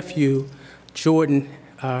their nephew, Jordan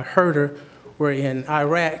Herder, were in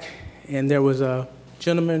Iraq, and there was a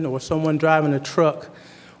gentleman or someone driving a truck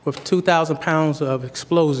with 2,000 pounds of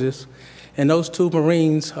explosives, and those two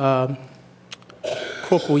Marines,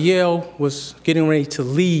 Corporal Yale was getting ready to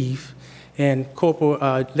leave, and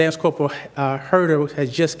Lance Corporal Herder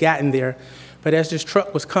had just gotten there. But as this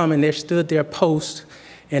truck was coming, they stood their post,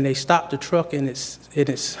 and they stopped the truck in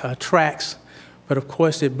its tracks. But of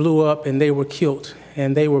course, it blew up, and they were killed.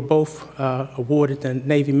 And they were both awarded the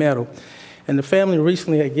Navy Medal. And the family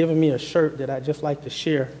recently had given me a shirt that I'd just like to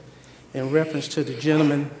share in reference to the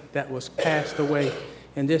gentleman that was passed away.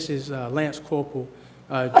 And this is Lance Corporal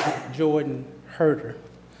Jordan Herder.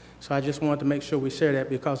 So I just wanted to make sure we share that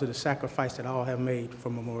because of the sacrifice that all have made for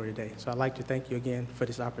Memorial Day. So I'd like to thank you again for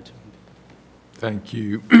this opportunity. Thank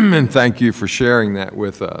you, and thank you for sharing that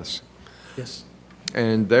with us. Yes.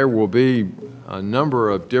 And there will be a number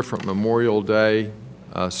of different Memorial Day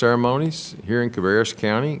ceremonies here in Cabarrus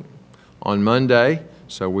County on Monday,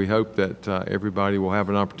 so we hope that everybody will have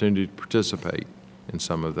an opportunity to participate in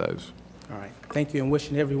some of those. All right. Thank you, and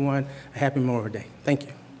wishing everyone a happy Memorial Day. Thank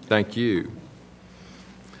you. Thank you.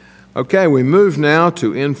 Okay, we move now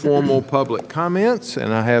to informal public comments,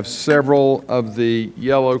 and I have several of the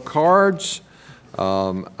yellow cards.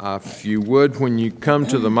 If you would, when you come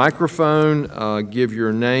to the microphone, give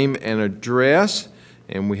your name and address,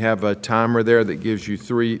 and we have a timer there that gives you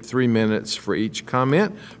three minutes for each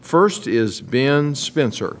comment. First is Ben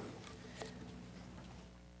Spencer.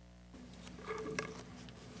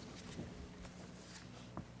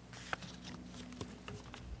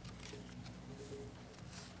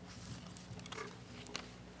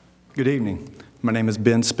 Good evening. My name is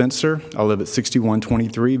Ben Spencer. I live at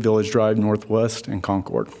 6123 Village Drive Northwest in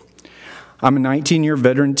Concord. I'm a 19-year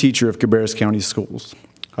veteran teacher of Cabarrus County Schools.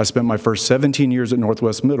 I spent my first 17 years at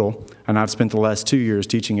Northwest Middle, and I've spent the last 2 years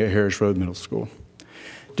teaching at Harris Road Middle School.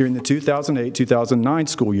 During the 2008-2009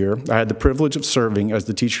 school year, I had the privilege of serving as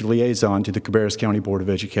the teacher liaison to the Cabarrus County Board of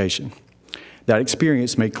Education. That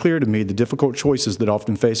experience made clear to me the difficult choices that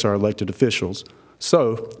often face our elected officials.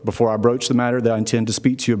 So, before I broach the matter that I intend to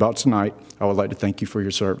speak to you about tonight, I would like to thank you for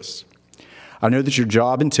your service. I know that your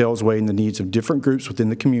job entails weighing the needs of different groups within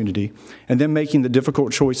the community and then making the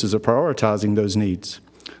difficult choices of prioritizing those needs.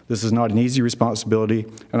 This is not an easy responsibility,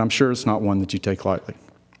 and I'm sure it's not one that you take lightly.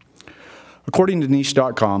 According to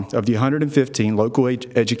niche.com, of the 115 local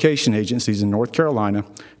education agencies in North Carolina,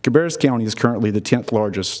 Cabarrus County is currently the 10th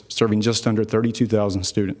largest, serving just under 32,000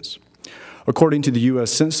 students. According to the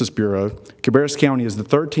U.S. Census Bureau, Cabarrus County is the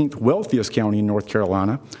 13th wealthiest county in North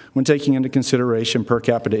Carolina when taking into consideration per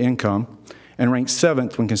capita income, and ranks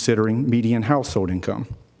 7th when considering median household income.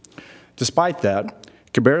 Despite that,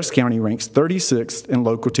 Cabarrus County ranks 36th in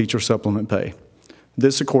local teacher supplement pay.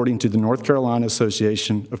 This according to the North Carolina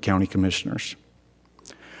Association of County Commissioners.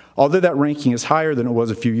 Although that ranking is higher than it was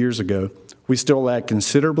a few years ago, we still lag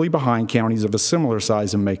considerably behind counties of a similar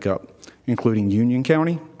size and makeup, including Union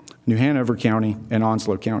County, New Hanover County, and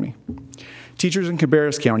Onslow County. Teachers in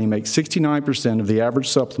Cabarrus County make 69% of the average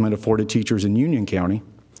supplement afforded teachers in Union County,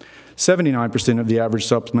 79% of the average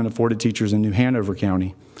supplement afforded teachers in New Hanover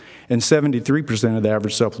County, and 73% of the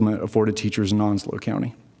average supplement afforded teachers in Onslow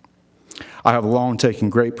County. I have long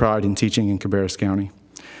taken great pride in teaching in Cabarrus County.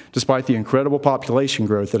 Despite the incredible population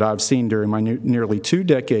growth that I've seen during my nearly 2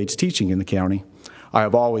 decades teaching in the county, I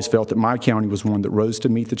have always felt that my county was one that rose to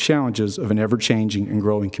meet the challenges of an ever-changing and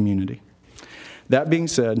growing community. That being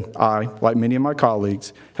said, I, like many of my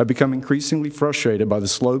colleagues, have become increasingly frustrated by the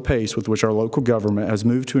slow pace with which our local government has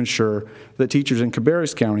moved to ensure that teachers in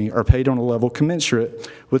Cabarrus County are paid on a level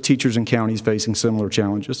commensurate with teachers in counties facing similar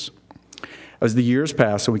challenges. As the years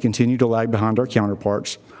pass and we continue to lag behind our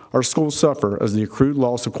counterparts, our schools suffer as the accrued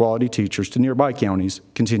loss of quality teachers to nearby counties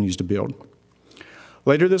continues to build.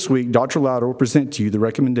 Later this week, Dr. Louder will present to you the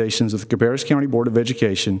recommendations of the Cabarrus County Board of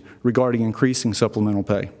Education regarding increasing supplemental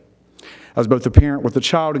pay. As both a parent with a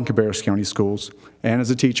child in Cabarrus County schools and as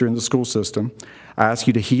a teacher in the school system, I ask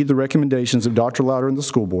you to heed the recommendations of Dr. Louder and the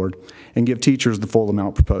school board and give teachers the full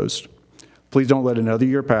amount proposed. Please don't let another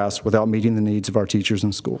year pass without meeting the needs of our teachers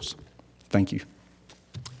in schools. Thank you.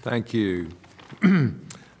 Thank you.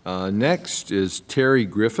 Next is Terry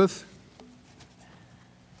Griffith.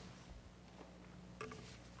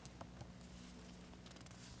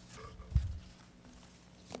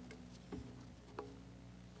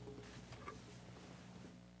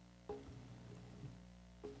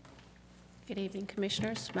 Good evening,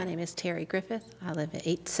 Commissioners. My name is Terry Griffith. I live at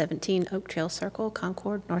 817 Oak Trail Circle,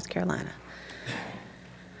 Concord, North Carolina.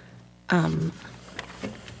 I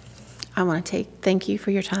want to thank you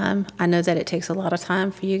for your time. I know that it takes a lot of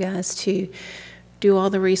time for you guys to do all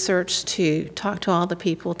the research, to talk to all the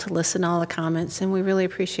people, to listen to all the comments, and we really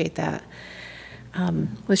appreciate that.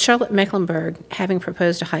 With Charlotte Mecklenburg having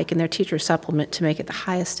proposed a hike in their teacher supplement to make it the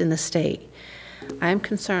highest in the state, I am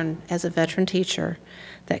concerned as a veteran teacher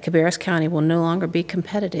that Cabarrus County will no longer be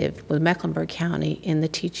competitive with Mecklenburg County in the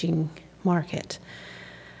teaching market.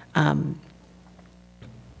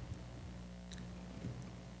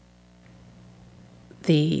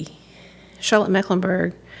 The Charlotte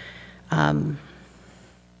Mecklenburg,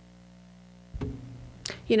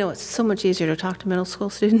 you know, it's so much easier to talk to middle school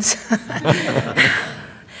students.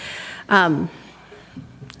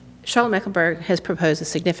 Charlotte Mecklenburg has proposed a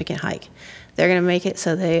significant hike. They're going to make it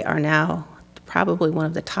so they are now probably one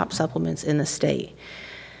of the top supplements in the state.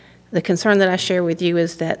 The concern that I share with you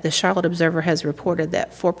is that the Charlotte Observer has reported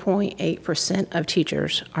that 4.8% of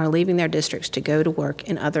teachers are leaving their districts to go to work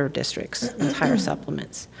in other districts with higher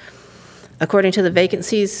supplements. According to the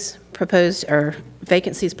vacancies posted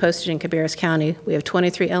in Cabarrus County, we have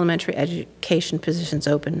 23 elementary education positions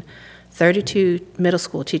open, 32 middle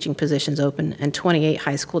school teaching positions open, and 28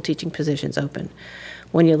 high school teaching positions open.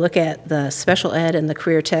 When you look at the special ed and the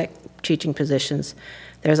career tech teaching positions,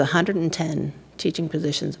 there's 110 teaching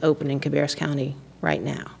positions open in Cabarrus County right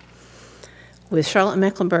now. With Charlotte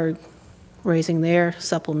Mecklenburg raising their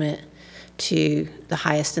supplement to the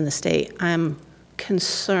highest in the state, I'm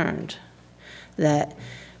concerned that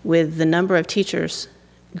with the number of teachers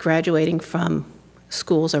graduating from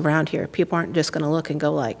schools around here, people aren't just going to look and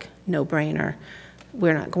go like, no brainer,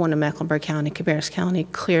 we're not going to Mecklenburg County. Cabarrus County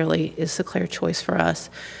clearly is the clear choice for us.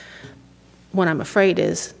 What I'm afraid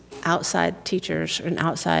is outside teachers and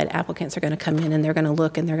outside applicants are going to come in and they're going to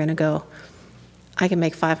look and they're going to go, I can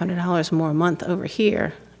make $500 more a month over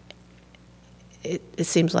here. It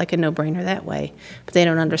seems like a no-brainer that way, but they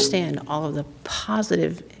don't understand all of the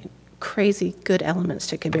positive, crazy good elements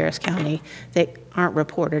to Cabarrus County that aren't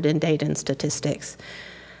reported in data and statistics.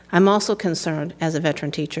 I'm also concerned as a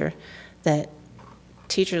veteran teacher that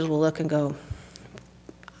teachers will look and go,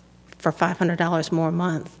 for $500 more a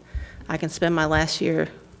month, I can spend my last year,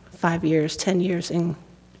 5 years, 10 years in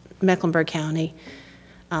Mecklenburg County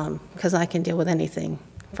because I can deal with anything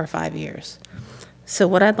for 5 years. So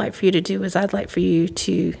what I'd like for you to do is I'd like for you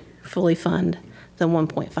to fully fund the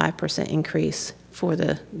 1.5% increase for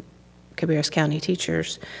the Cabarrus County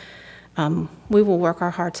teachers. We will work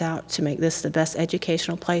our hearts out to make this the best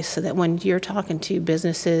educational place so that when you're talking to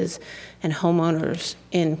businesses and homeowners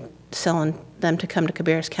in selling them to come to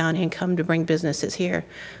Cabarrus County and come to bring businesses here,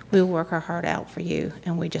 we will work our heart out for you,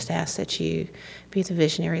 and we just ask that you be the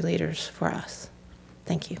visionary leaders for us.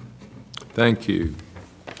 Thank you. Thank you.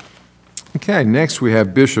 Okay, next we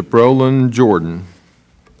have Bishop Roland Jordan.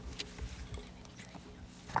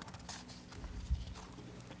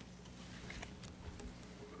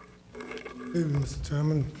 Good evening, Mr.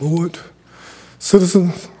 Chairman, board,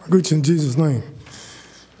 citizens, I greet you in Jesus' name.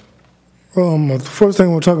 The first thing I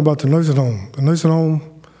want to talk about the nursing home. The nursing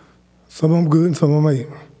home, some of them good and some of them ain't.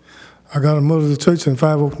 I got a mother of the church in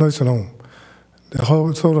 5 Oak Nursing Home. The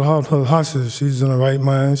whole total her hospice, she's in the right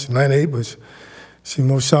mind. She's 98, but she's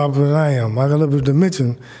more sharper than I am. I got a little bit of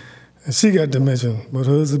dementia, and she got dementia, but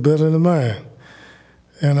hers is better than mine.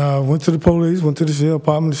 And I went to the police, went to the sheriff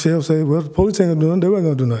department. The sheriff said, well, the police ain't gonna do nothing. They weren't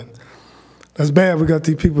gonna do nothing. That's bad. We got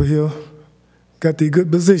these people here, got the good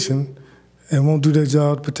position, and won't do their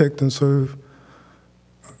job to protect and serve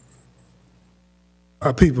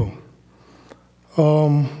our people.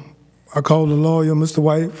 I called the lawyer, Mr.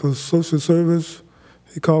 White, for social service.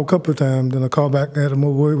 He called a couple of times. Then I called back, had a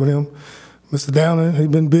more word with him. Mr. Downing,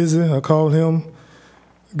 he'd been busy. I called him,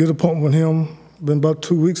 get an appointment with him. Been about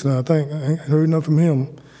 2 weeks now, I think. I ain't heard nothing from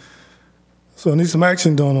him. So I need some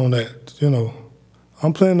action done on that, you know.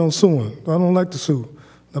 I'm planning on suing. I don't like to sue.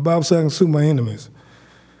 The Bible says I can sue my enemies.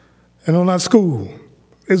 And on that school,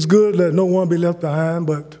 it's good that no one be left behind,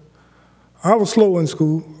 but I was slow in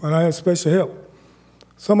school, and I had special help.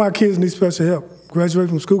 Some of my kids need special help. Graduate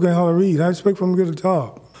from school, can't hardly read. I expect them to get a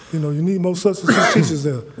job. You know, you need more substitute teachers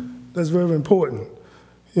there. That's very important,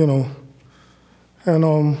 you know.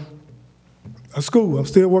 And at school, I'm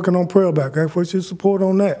still working on prayer back. I ask for your support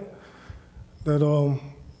on that. That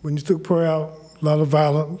when you took prayer out, a lot of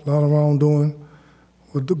violence, a lot of wrongdoing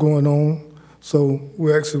was going on. So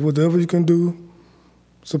we ask you, whatever you can do,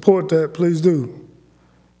 support that, please do.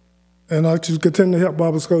 And I just continue to help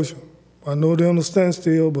Barbara Scotia. I know they're on a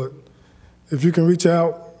standstill, but if you can reach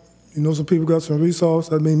out, you know some people got some resources,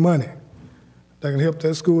 that means money. That can help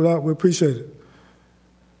that school out, we appreciate it.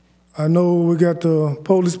 I know we got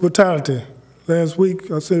police brutality. Last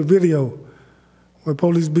week, I saw a video where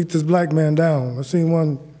police beat this black man down. I seen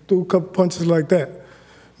one threw a couple punches like that.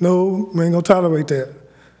 No, we ain't gonna tolerate that.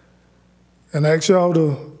 And I ask y'all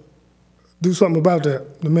to do something about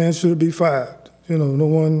that. The man should be fired. You know, no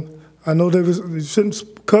one, I know they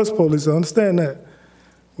shouldn't cuss police, I understand that.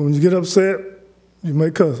 But when you get upset, you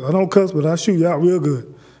may cuss. I don't cuss, but I shoot you out real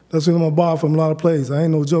good. That's what I'm gonna borrow from a lot of plays. I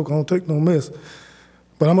ain't no joke, I don't take no mess.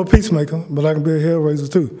 But I'm a peacemaker, but I can be a hell raiser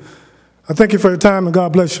too. I thank you for your time and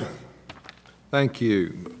God bless you. Thank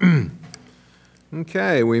you.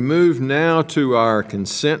 Okay, we move now to our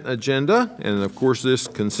consent agenda, and of course this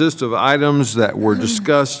consists of items that were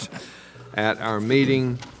discussed at our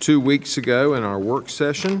meeting 2 weeks ago in our work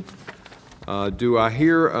session. Do I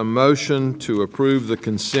hear a motion to approve the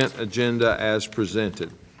consent agenda as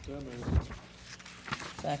presented?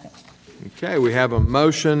 Second. Okay, we have a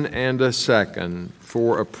motion and a second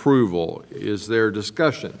for approval. Is there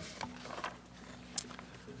discussion?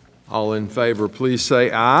 All in favor, please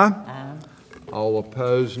say aye. Aye. All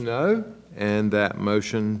opposed, no. And that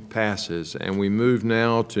motion passes. And we move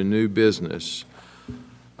now to new business.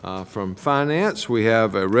 From Finance, we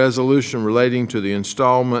have a resolution relating to the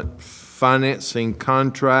installment financing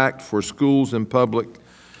contract for schools and public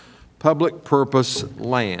purpose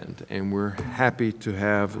land. And we're happy to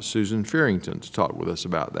have Susan Farrington to talk with us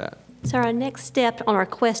about that. So our next step on our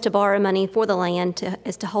request to borrow money for the land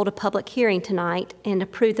is to hold a public hearing tonight and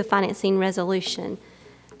approve the financing resolution.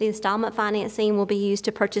 The installment financing will be used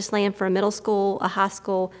to purchase land for a middle school, a high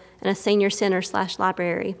school, and a senior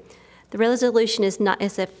center/library. The resolution is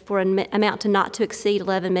for an amount to not to exceed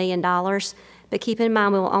 $11 million, but keep in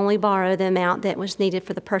mind we will only borrow the amount that was needed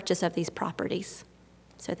for the purchase of these properties.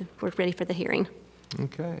 So we're ready for the hearing.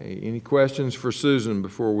 Okay. Any questions for Susan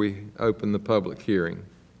before we open the public hearing?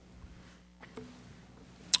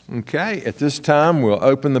 Okay, at this time, we'll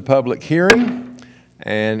open the public hearing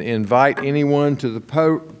and invite anyone to the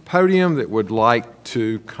podium that would like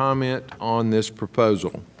to comment on this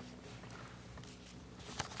proposal.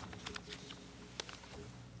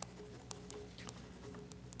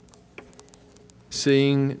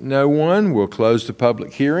 Seeing no one, we'll close the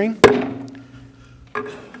public hearing.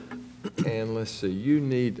 And let's see, you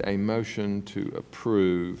need a motion to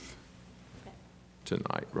approve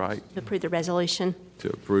tonight, right? To approve the resolution. To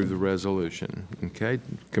approve the resolution. Okay.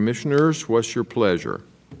 Commissioners, what's your pleasure?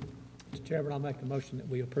 Mr. Chairman, I'll make a motion that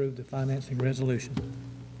we approve the financing resolution.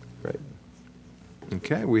 Great.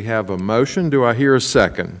 Okay, we have a motion. Do I hear a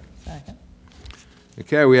second? Second.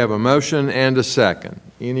 Okay, we have a motion and a second.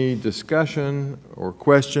 Any discussion or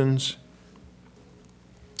questions?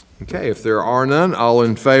 Okay, if there are none, all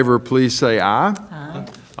in favor, please say aye. Aye.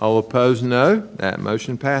 All opposed, no. That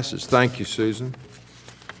motion passes. Thank you, Susan.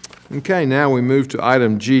 Okay, now we move to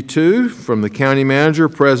item G2 from the county manager,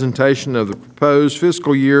 presentation of the proposed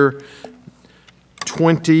fiscal year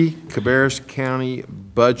 20 Cabarrus County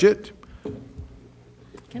budget.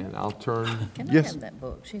 And I'll turn. Can I yes. have that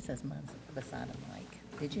book? She says mine's beside a mic.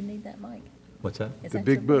 Did you need that mic? What's that? Is The that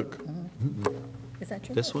big your book. Mm-hmm. Is that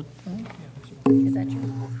your This book? one? Mm-hmm. Is that your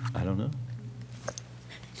I don't know.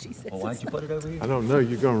 She says Oh, why'd you put it over here? I don't know.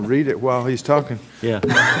 You're going to read it while he's talking. Yeah,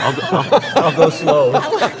 I'll go slow.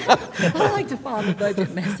 I like to follow the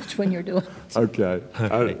budget message when you're doing it. Okay.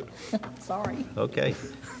 Sorry. Okay.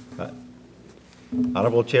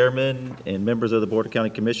 Honorable Chairman and members of the Board of County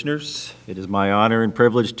Commissioners, it is my honor and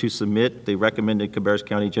privilege to submit the recommended Cabarrus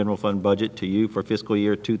County General Fund budget to you for fiscal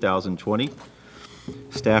year 2020.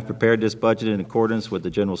 Staff prepared this budget in accordance with the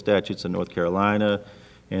general statutes of North Carolina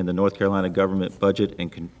and the North Carolina Government Budget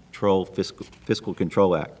and Fiscal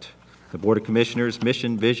Control Act. The Board of Commissioners'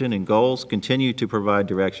 mission, vision, and goals continue to provide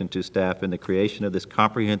direction to staff in the creation of this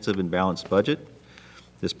comprehensive and balanced budget.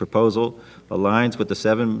 This proposal aligns with the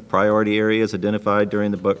 7 priority areas identified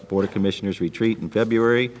during the Board of Commissioners retreat in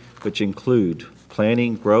February, which include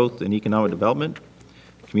planning, growth, and economic development,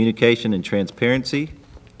 communication and transparency,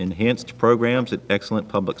 enhanced programs and excellent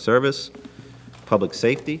public service, public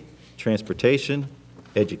safety, transportation,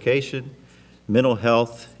 education, mental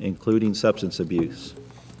health, including substance abuse.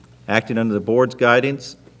 Acting under the board's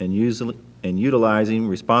guidance and utilizing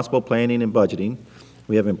responsible planning and budgeting,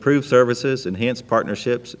 we have improved services, enhanced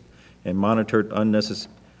partnerships, and monitored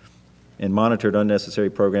unnecessary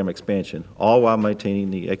program expansion, all while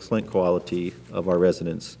maintaining the excellent quality of our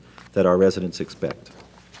residents that our residents expect.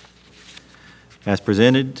 As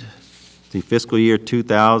presented, the fiscal year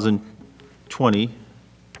 2020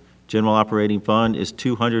 general operating fund is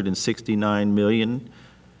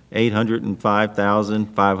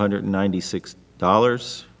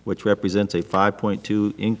 $269,805,596, which represents a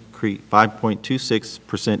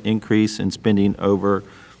 5.26% increase in spending over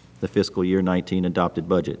the fiscal year 19 adopted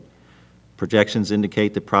budget. Projections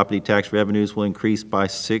indicate that property tax revenues will increase by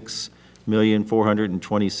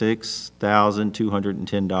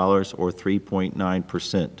 $6,426,210, or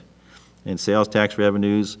 3.9%. And sales tax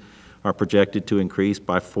revenues are projected to increase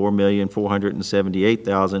by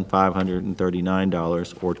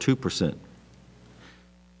 $4,478,539, or 2%.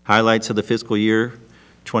 Highlights of the fiscal year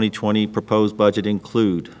 2020 proposed budget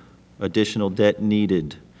include additional debt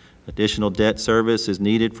needed. Additional debt service is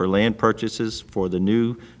needed for land purchases for the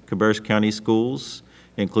new Cabarrus County schools,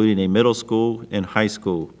 including a middle school and high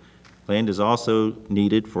school. Land is also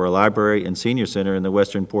needed for a library and senior center in the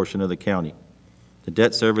western portion of the county. The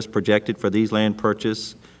debt service projected for these land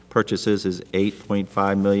purchases is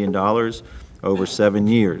 $8.5 million over 7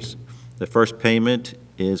 years. The first payment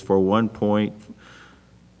is for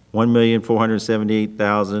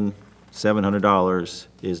 $1,478,700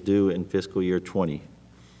 is due in fiscal year 20.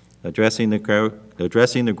 Addressing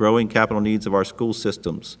the growing capital needs of our school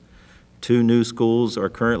systems. 2 new schools are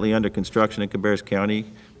currently under construction in Cabarrus County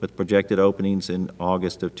with projected openings in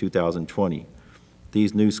August of 2020.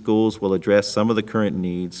 These new schools will address some of the current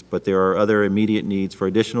needs, but there are other immediate needs for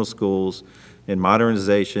additional schools and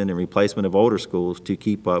modernization and replacement of older schools to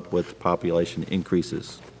keep up with population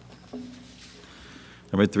increases.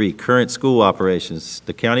 Number 3, current school operations.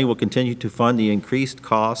 The county will continue to fund the increased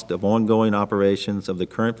cost of ongoing operations of the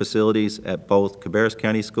current facilities at both Cabarrus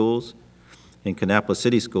County schools and Kannapolis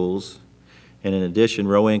City schools, and in addition,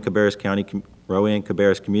 Rowan-Cabarrus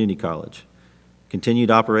Community College.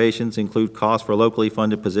 Continued operations include costs for locally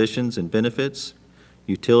funded positions and benefits,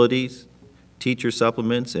 utilities, teacher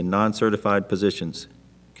supplements, and non-certified positions.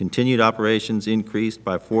 Continued operations increased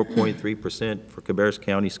by 4.3% for Cabarrus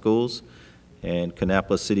County schools and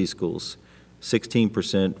Kannapolis City schools,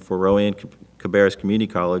 16% for Rowan-Cabarrus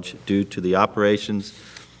Community College due to the operations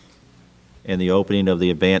and the opening of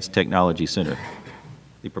the Advanced Technology Center.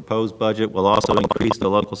 The proposed budget will also increase the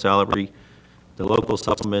local salary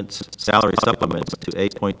supplements to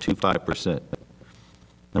 8.25%.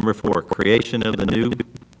 Number 4, creation of the new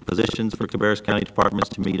positions for Cabarrus County departments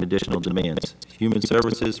to meet additional demands. Human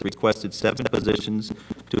Services requested 7 positions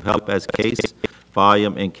to help as case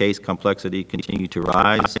volume and case complexity continue to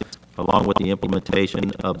rise, along with the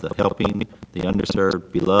implementation of the Helping the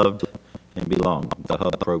Underserved, Beloved, and Belong, the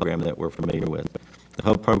HUB program that we're familiar with. The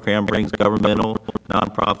HUB program brings governmental,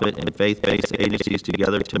 nonprofit, and faith-based agencies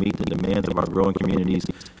together to meet the demands of our growing community's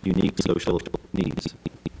unique social needs.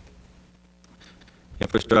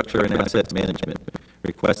 Infrastructure and asset management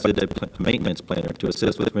requested a maintenance planner to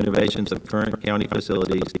assist with renovations of current county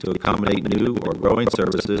facilities to accommodate new or growing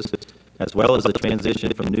services, as well as the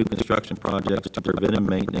transition from new construction projects to preventive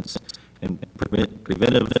maintenance and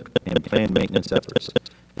planned maintenance efforts.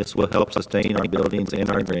 This will help sustain our buildings and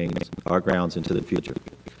our grounds into the future.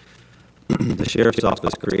 The Sheriff's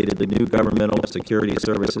Office created the new Governmental Security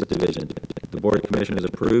Services Division. The Board of Commissioners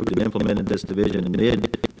approved and implemented this division in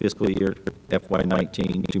mid-fiscal year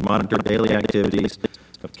FY19 to monitor daily activities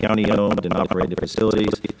of county-owned and operated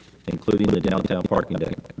facilities, including the downtown parking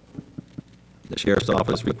deck. The Sheriff's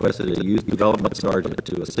Office requested a youth development sergeant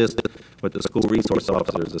to assist with the school resource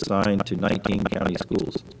officers assigned to 19 county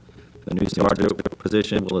schools. The new sergeant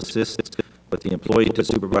position will assist with the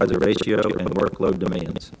employee-to-supervisor ratio and workload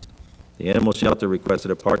demands. The animal shelter requested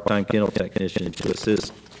a part-time kennel technician to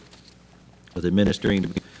assist with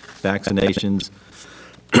administering vaccinations,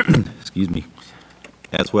 excuse me,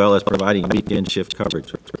 as well as providing weekend shift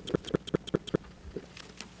coverage.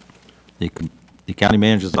 The county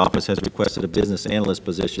manager's office has requested a business analyst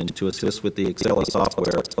position to assist with the Excella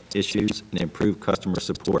software issues and improve customer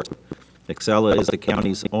support. Excella is the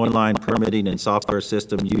county's online permitting and software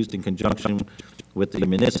system used in conjunction with the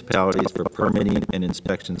municipalities for permitting and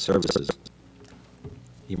inspection services.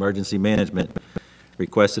 Emergency management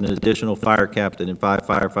requested an additional fire captain and 5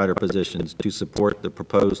 firefighter positions to support the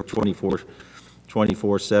proposed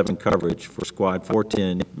 24/7 coverage for Squad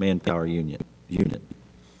 410 manpower unit.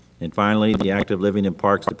 And finally, the Active Living and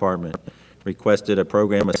Parks Department requested a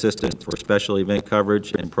program assistant for special event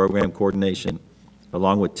coverage and program coordination,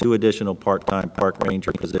 along with 2 additional part-time park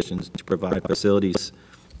ranger positions to provide facilities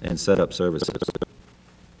and setup services.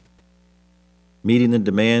 Meeting the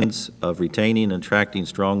demands of retaining and attracting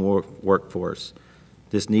strong workforce.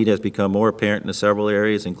 This need has become more apparent in several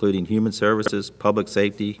areas, including human services, public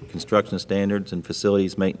safety, construction standards, and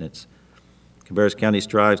facilities maintenance. Cabarrus County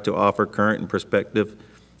strives to offer current and prospective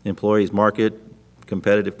employees market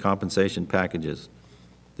competitive compensation packages.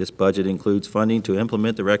 This budget includes funding to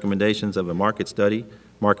implement the recommendations of a market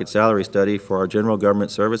salary study for our general government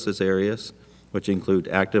services areas, which include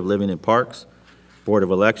active living and parks, Board of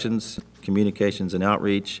Elections, communications and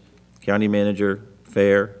outreach, county manager,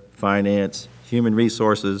 fair, finance, human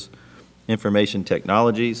resources, information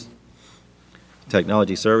technology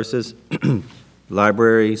services,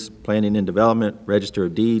 libraries, planning and development, register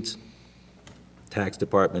of deeds, tax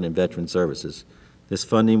department, and veteran services. This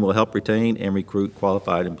funding will help retain and recruit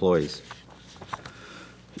qualified employees.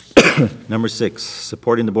 Number 6,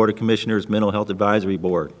 supporting the Board of Commissioners Mental Health Advisory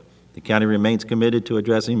Board. The county remains committed to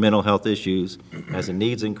addressing mental health issues. As the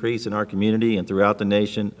needs increase in our community and throughout the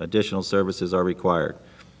nation, additional services are required.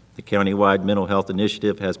 The countywide mental health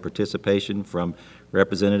initiative has participation from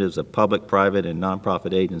representatives of public, private, and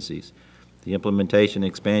nonprofit agencies. The implementation and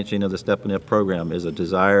expansion of the Stepping Up program is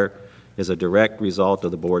a direct result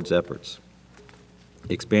of the board's efforts.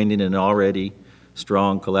 Expanding an already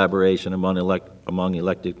strong collaboration among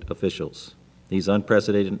elected officials. These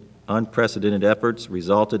unprecedented efforts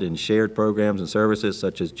resulted in shared programs and services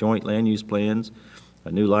such as joint land use plans,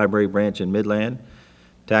 a new library branch in Midland,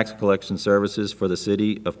 tax collection services for the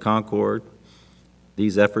city of Concord.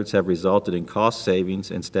 These efforts have resulted in cost savings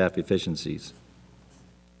and staff efficiencies.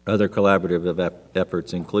 Other collaborative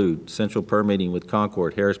efforts include central permitting with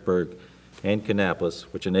Concord, Harrisburg, and Kannapolis,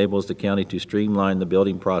 which enables the county to streamline the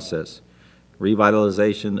building process,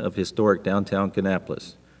 revitalization of historic downtown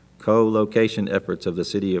Kannapolis, co-location efforts of the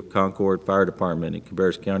City of Concord Fire Department and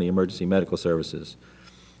Cabarrus County Emergency Medical Services,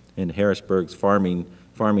 and Harrisburg's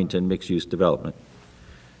Farmington mixed-use development.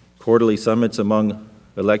 Quarterly summits among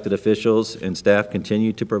elected officials and staff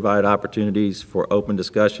continue to provide opportunities for open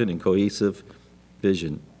discussion and cohesive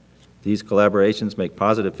vision. These collaborations make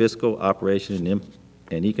positive fiscal, operation,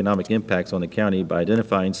 and economic impacts on the county by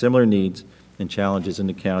identifying similar needs and challenges in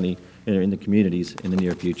the county and in the communities in the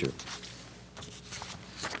near future.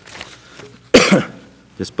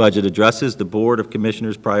 This budget addresses the Board of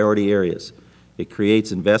Commissioners' priority areas. It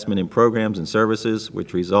creates investment in programs and services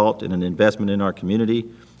which result in an investment in our community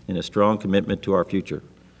and a strong commitment to our future.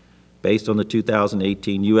 Based on the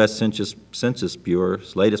 2018 U.S. Census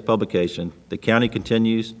Bureau's latest publication, the county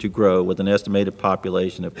continues to grow with an estimated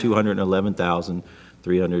population of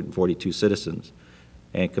 211,342 citizens,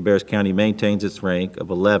 and Cabarrus County maintains its rank of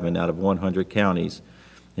 11 out of 100 counties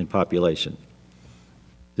in population.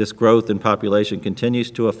 This growth in population continues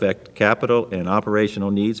to affect capital and operational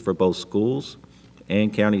needs for both schools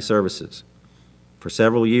and county services. For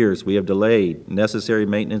several years, we have delayed necessary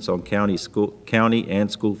maintenance on county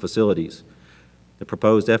and school facilities. The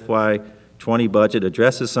proposed FY20 budget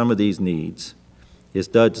addresses some of these needs.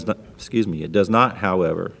 It does not,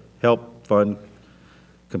 however, help fund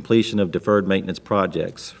completion of deferred maintenance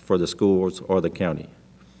projects for the schools or the county.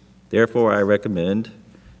 Therefore, I recommend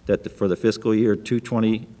that for the fiscal year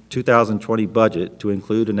 2020 budget to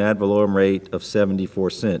include an ad valorem rate of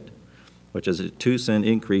 74 cents. Which is a 2-cent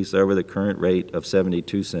increase over the current rate of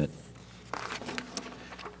 72 cents.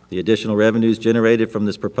 The additional revenues generated from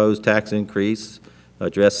this proposed tax increase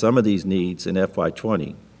address some of these needs in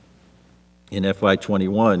FY20. In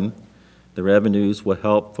FY21, the revenues will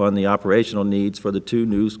help fund the operational needs for the 2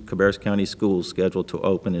 new Cabarrus County schools scheduled to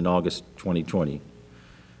open in August 2020.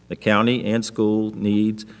 The county and school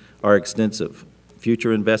needs are extensive.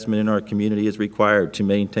 Future investment in our community is required to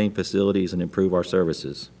maintain facilities and improve our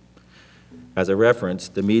services. As a reference,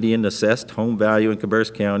 the median assessed home value in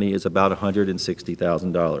Cabarrus County is about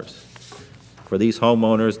 $160,000. For these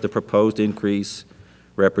homeowners, the proposed increase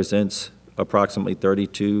represents approximately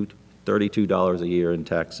 $32 a year in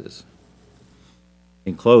taxes.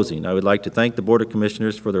 In closing, I would like to thank the Board of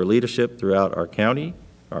Commissioners for their leadership throughout our county,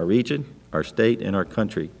 our region, our state, and our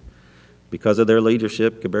country. Because of their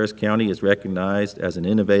leadership, Cabarrus County is recognized as an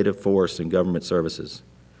innovative force in government services.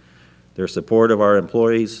 Their support of our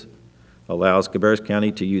employees allows Cabarrus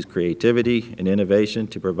County to use creativity and innovation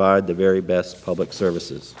to provide the very best public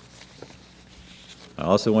services. I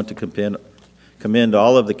also want to commend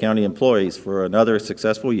all of the county employees for another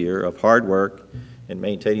successful year of hard work in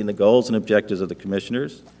maintaining the goals and objectives of the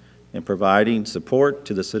commissioners and providing support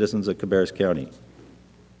to the citizens of Cabarrus County.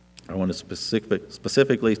 I want to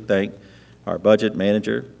specifically thank our budget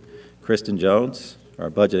manager, Kristen Jones, our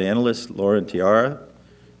budget analyst, Lauren Tiara,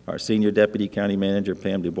 our senior deputy county manager,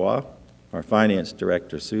 Pam Dubois, our finance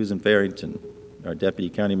director, Susan Farrington, our deputy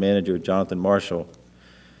county manager, Jonathan Marshall,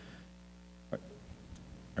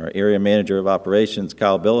 our area manager of operations,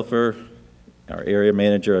 Kyle Billifer, our area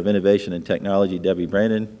manager of innovation and technology, Debbie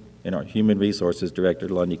Brandon, and our human resources director,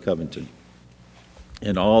 Lundy Covington,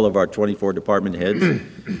 and all of our 24 department heads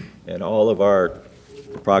and all of our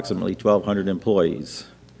approximately 1,200 employees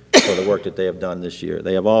for the work that they have done this year.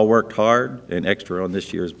 They have all worked hard and extra on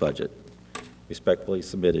this year's budget. Respectfully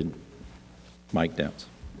submitted, Mike Downs.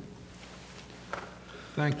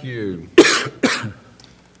 Thank you.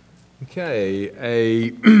 Okay,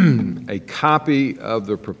 a copy of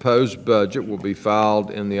the proposed budget will be filed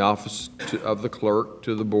in the office of the clerk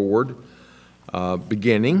to the board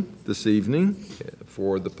beginning this evening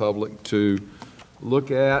for the public to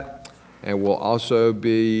look at, and will also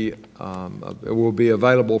be it will be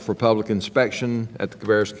available for public inspection at the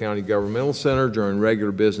Cabarrus County Governmental Center during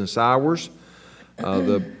regular business hours.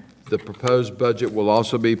 The proposed budget will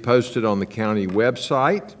also be posted on the county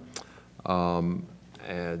website.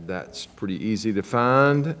 And that's pretty easy to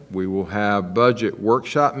find. We will have budget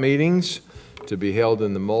workshop meetings to be held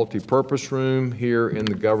in the multi-purpose room here in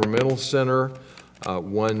the Governmental Center,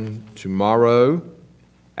 one tomorrow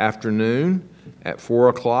afternoon at 4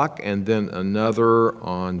 o'clock, and then another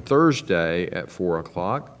on Thursday at 4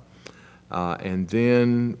 o'clock. And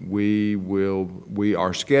then we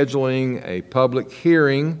are scheduling a public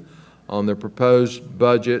hearing on the proposed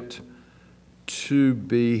budget to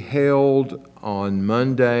be held on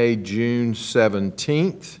Monday, June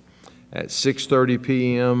 17th at 6:30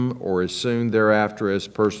 p.m. or as soon thereafter as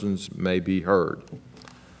persons may be heard.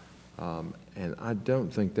 And I don't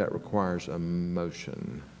think that requires a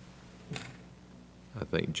motion. I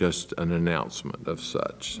think just an announcement of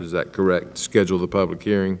such. Is that correct? Schedule the public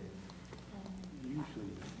hearing?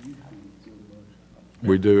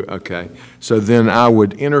 We do? Okay. So then I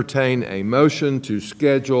would entertain a motion to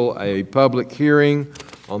schedule a public hearing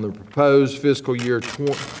on the proposed fiscal year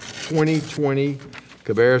 2020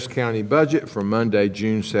 Cabarrus County budget for Monday,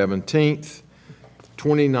 June 17th,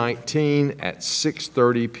 2019 at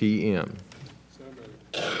 6:30 p.m.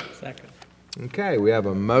 Second. Okay, we have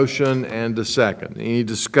a motion and a second. Any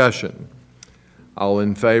discussion? All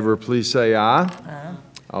in favor, please say aye. Aye.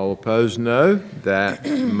 All opposed, no. That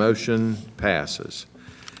motion passes.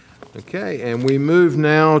 Okay, and we move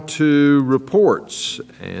now to reports.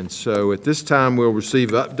 And so at this time, we'll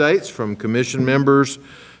receive updates from commission members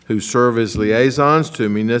who serve as liaisons to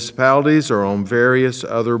municipalities or on various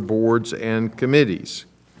other boards and committees.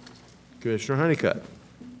 Commissioner Honeycutt.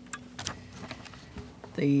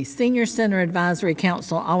 The Senior Center Advisory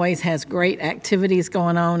Council always has great activities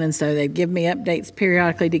going on, and so they give me updates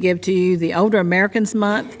periodically to give to you. The Older Americans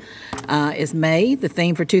Month is May. The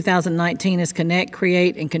theme for 2019 is Connect,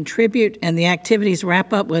 Create, and Contribute, and the activities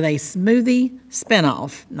wrap up with a smoothie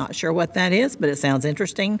spinoff. Not sure what that is, but it sounds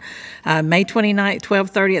interesting. May 29th,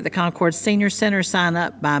 12:30 at the Concord Senior Center. Sign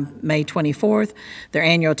up by May 24th. Their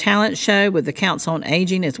annual talent show with the Council on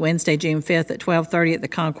Aging is Wednesday, June 5th at 12:30 at the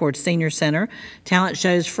Concord Senior Center. Talent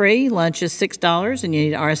show is free. Lunch is $6, and you need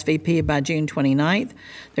to RSVP by June 29th.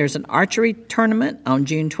 There's an archery tournament on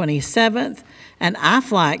June 27th. An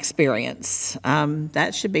iFly experience.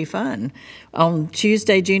 That should be fun. On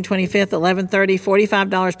Tuesday, June 25th, 11:30,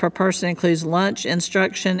 $45 per person, includes lunch,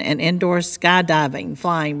 instruction, and indoor skydiving,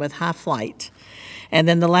 flying with high flight. And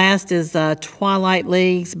then the last is Twilight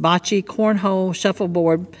League's Bocce Cornhole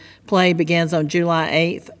Shuffleboard play begins on July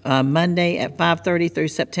 8th, Monday at 5:30 through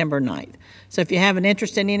September 9th. So if you have an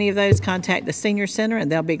interest in any of those, contact the Senior Center,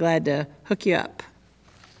 and they'll be glad to hook you up.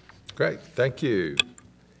 Great, thank you.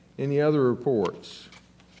 Any other reports?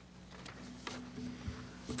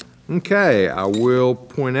 Okay, I will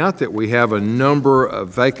point out that we have a number of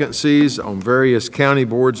vacancies on various county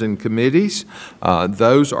boards and committees.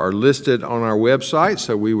 Those are listed on our website,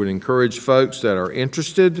 so we would encourage folks that are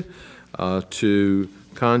interested to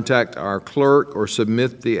contact our clerk or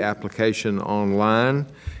submit the application online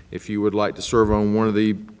if you would like to serve on one of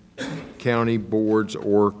the county boards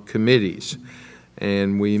or committees.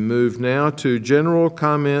 And we move now to general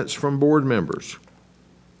comments from board members.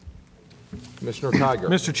 Commissioner Tiger.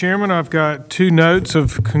 Mr. Chairman, I've got two notes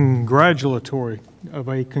of a congratulatory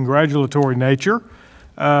nature.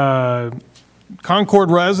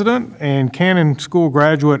 Concord resident and Cannon School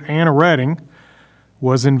graduate Anna Redding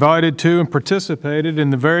was invited to and participated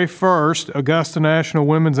in the very first Augusta National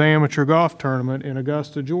Women's Amateur Golf Tournament in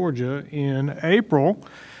Augusta, Georgia in April.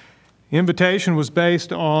 Invitation was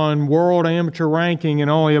based on world amateur ranking,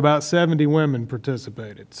 and only about 70 women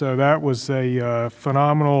participated. So that was a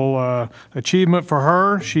phenomenal achievement for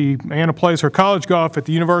her. Anna plays her college golf at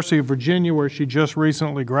the University of Virginia, where she just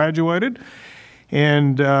recently graduated.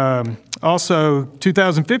 And also,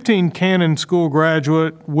 2015 Cannon School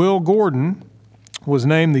graduate Will Gordon was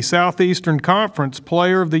named the Southeastern Conference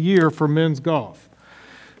Player of the Year for men's golf.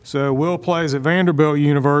 So Will plays at Vanderbilt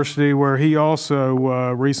University, where he also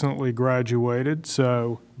recently graduated.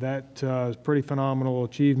 So that is a pretty phenomenal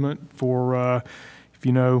achievement for, if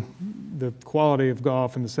you know, the quality of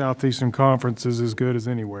golf in the Southeastern Conference is as good as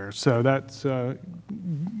anywhere. So that's a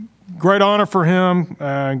great honor for him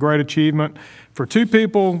and great achievement for two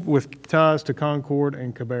people with ties to Concord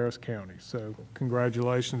and Cabarrus County. So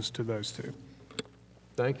congratulations to those two.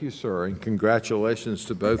 Thank you, sir, and congratulations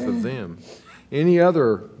to both of them. Any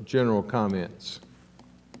other general comments?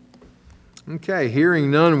 Okay, hearing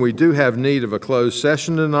none, we do have need of a closed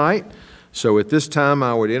session tonight. So at this time,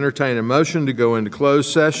 I would entertain a motion to go into closed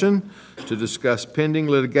session to discuss pending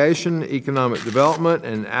litigation, economic development,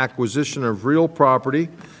 and acquisition of real property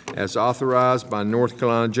as authorized by North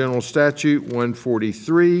Carolina General Statute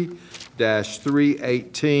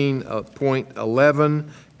 143-318.11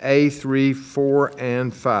 A3, 4,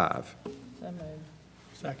 and 5.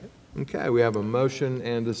 Second. Okay, we have a motion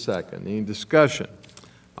and a second. Any discussion?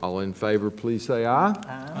 All in favor, please say aye.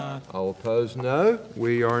 Aye. All opposed, no.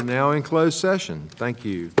 We are now in closed session. Thank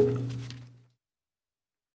you.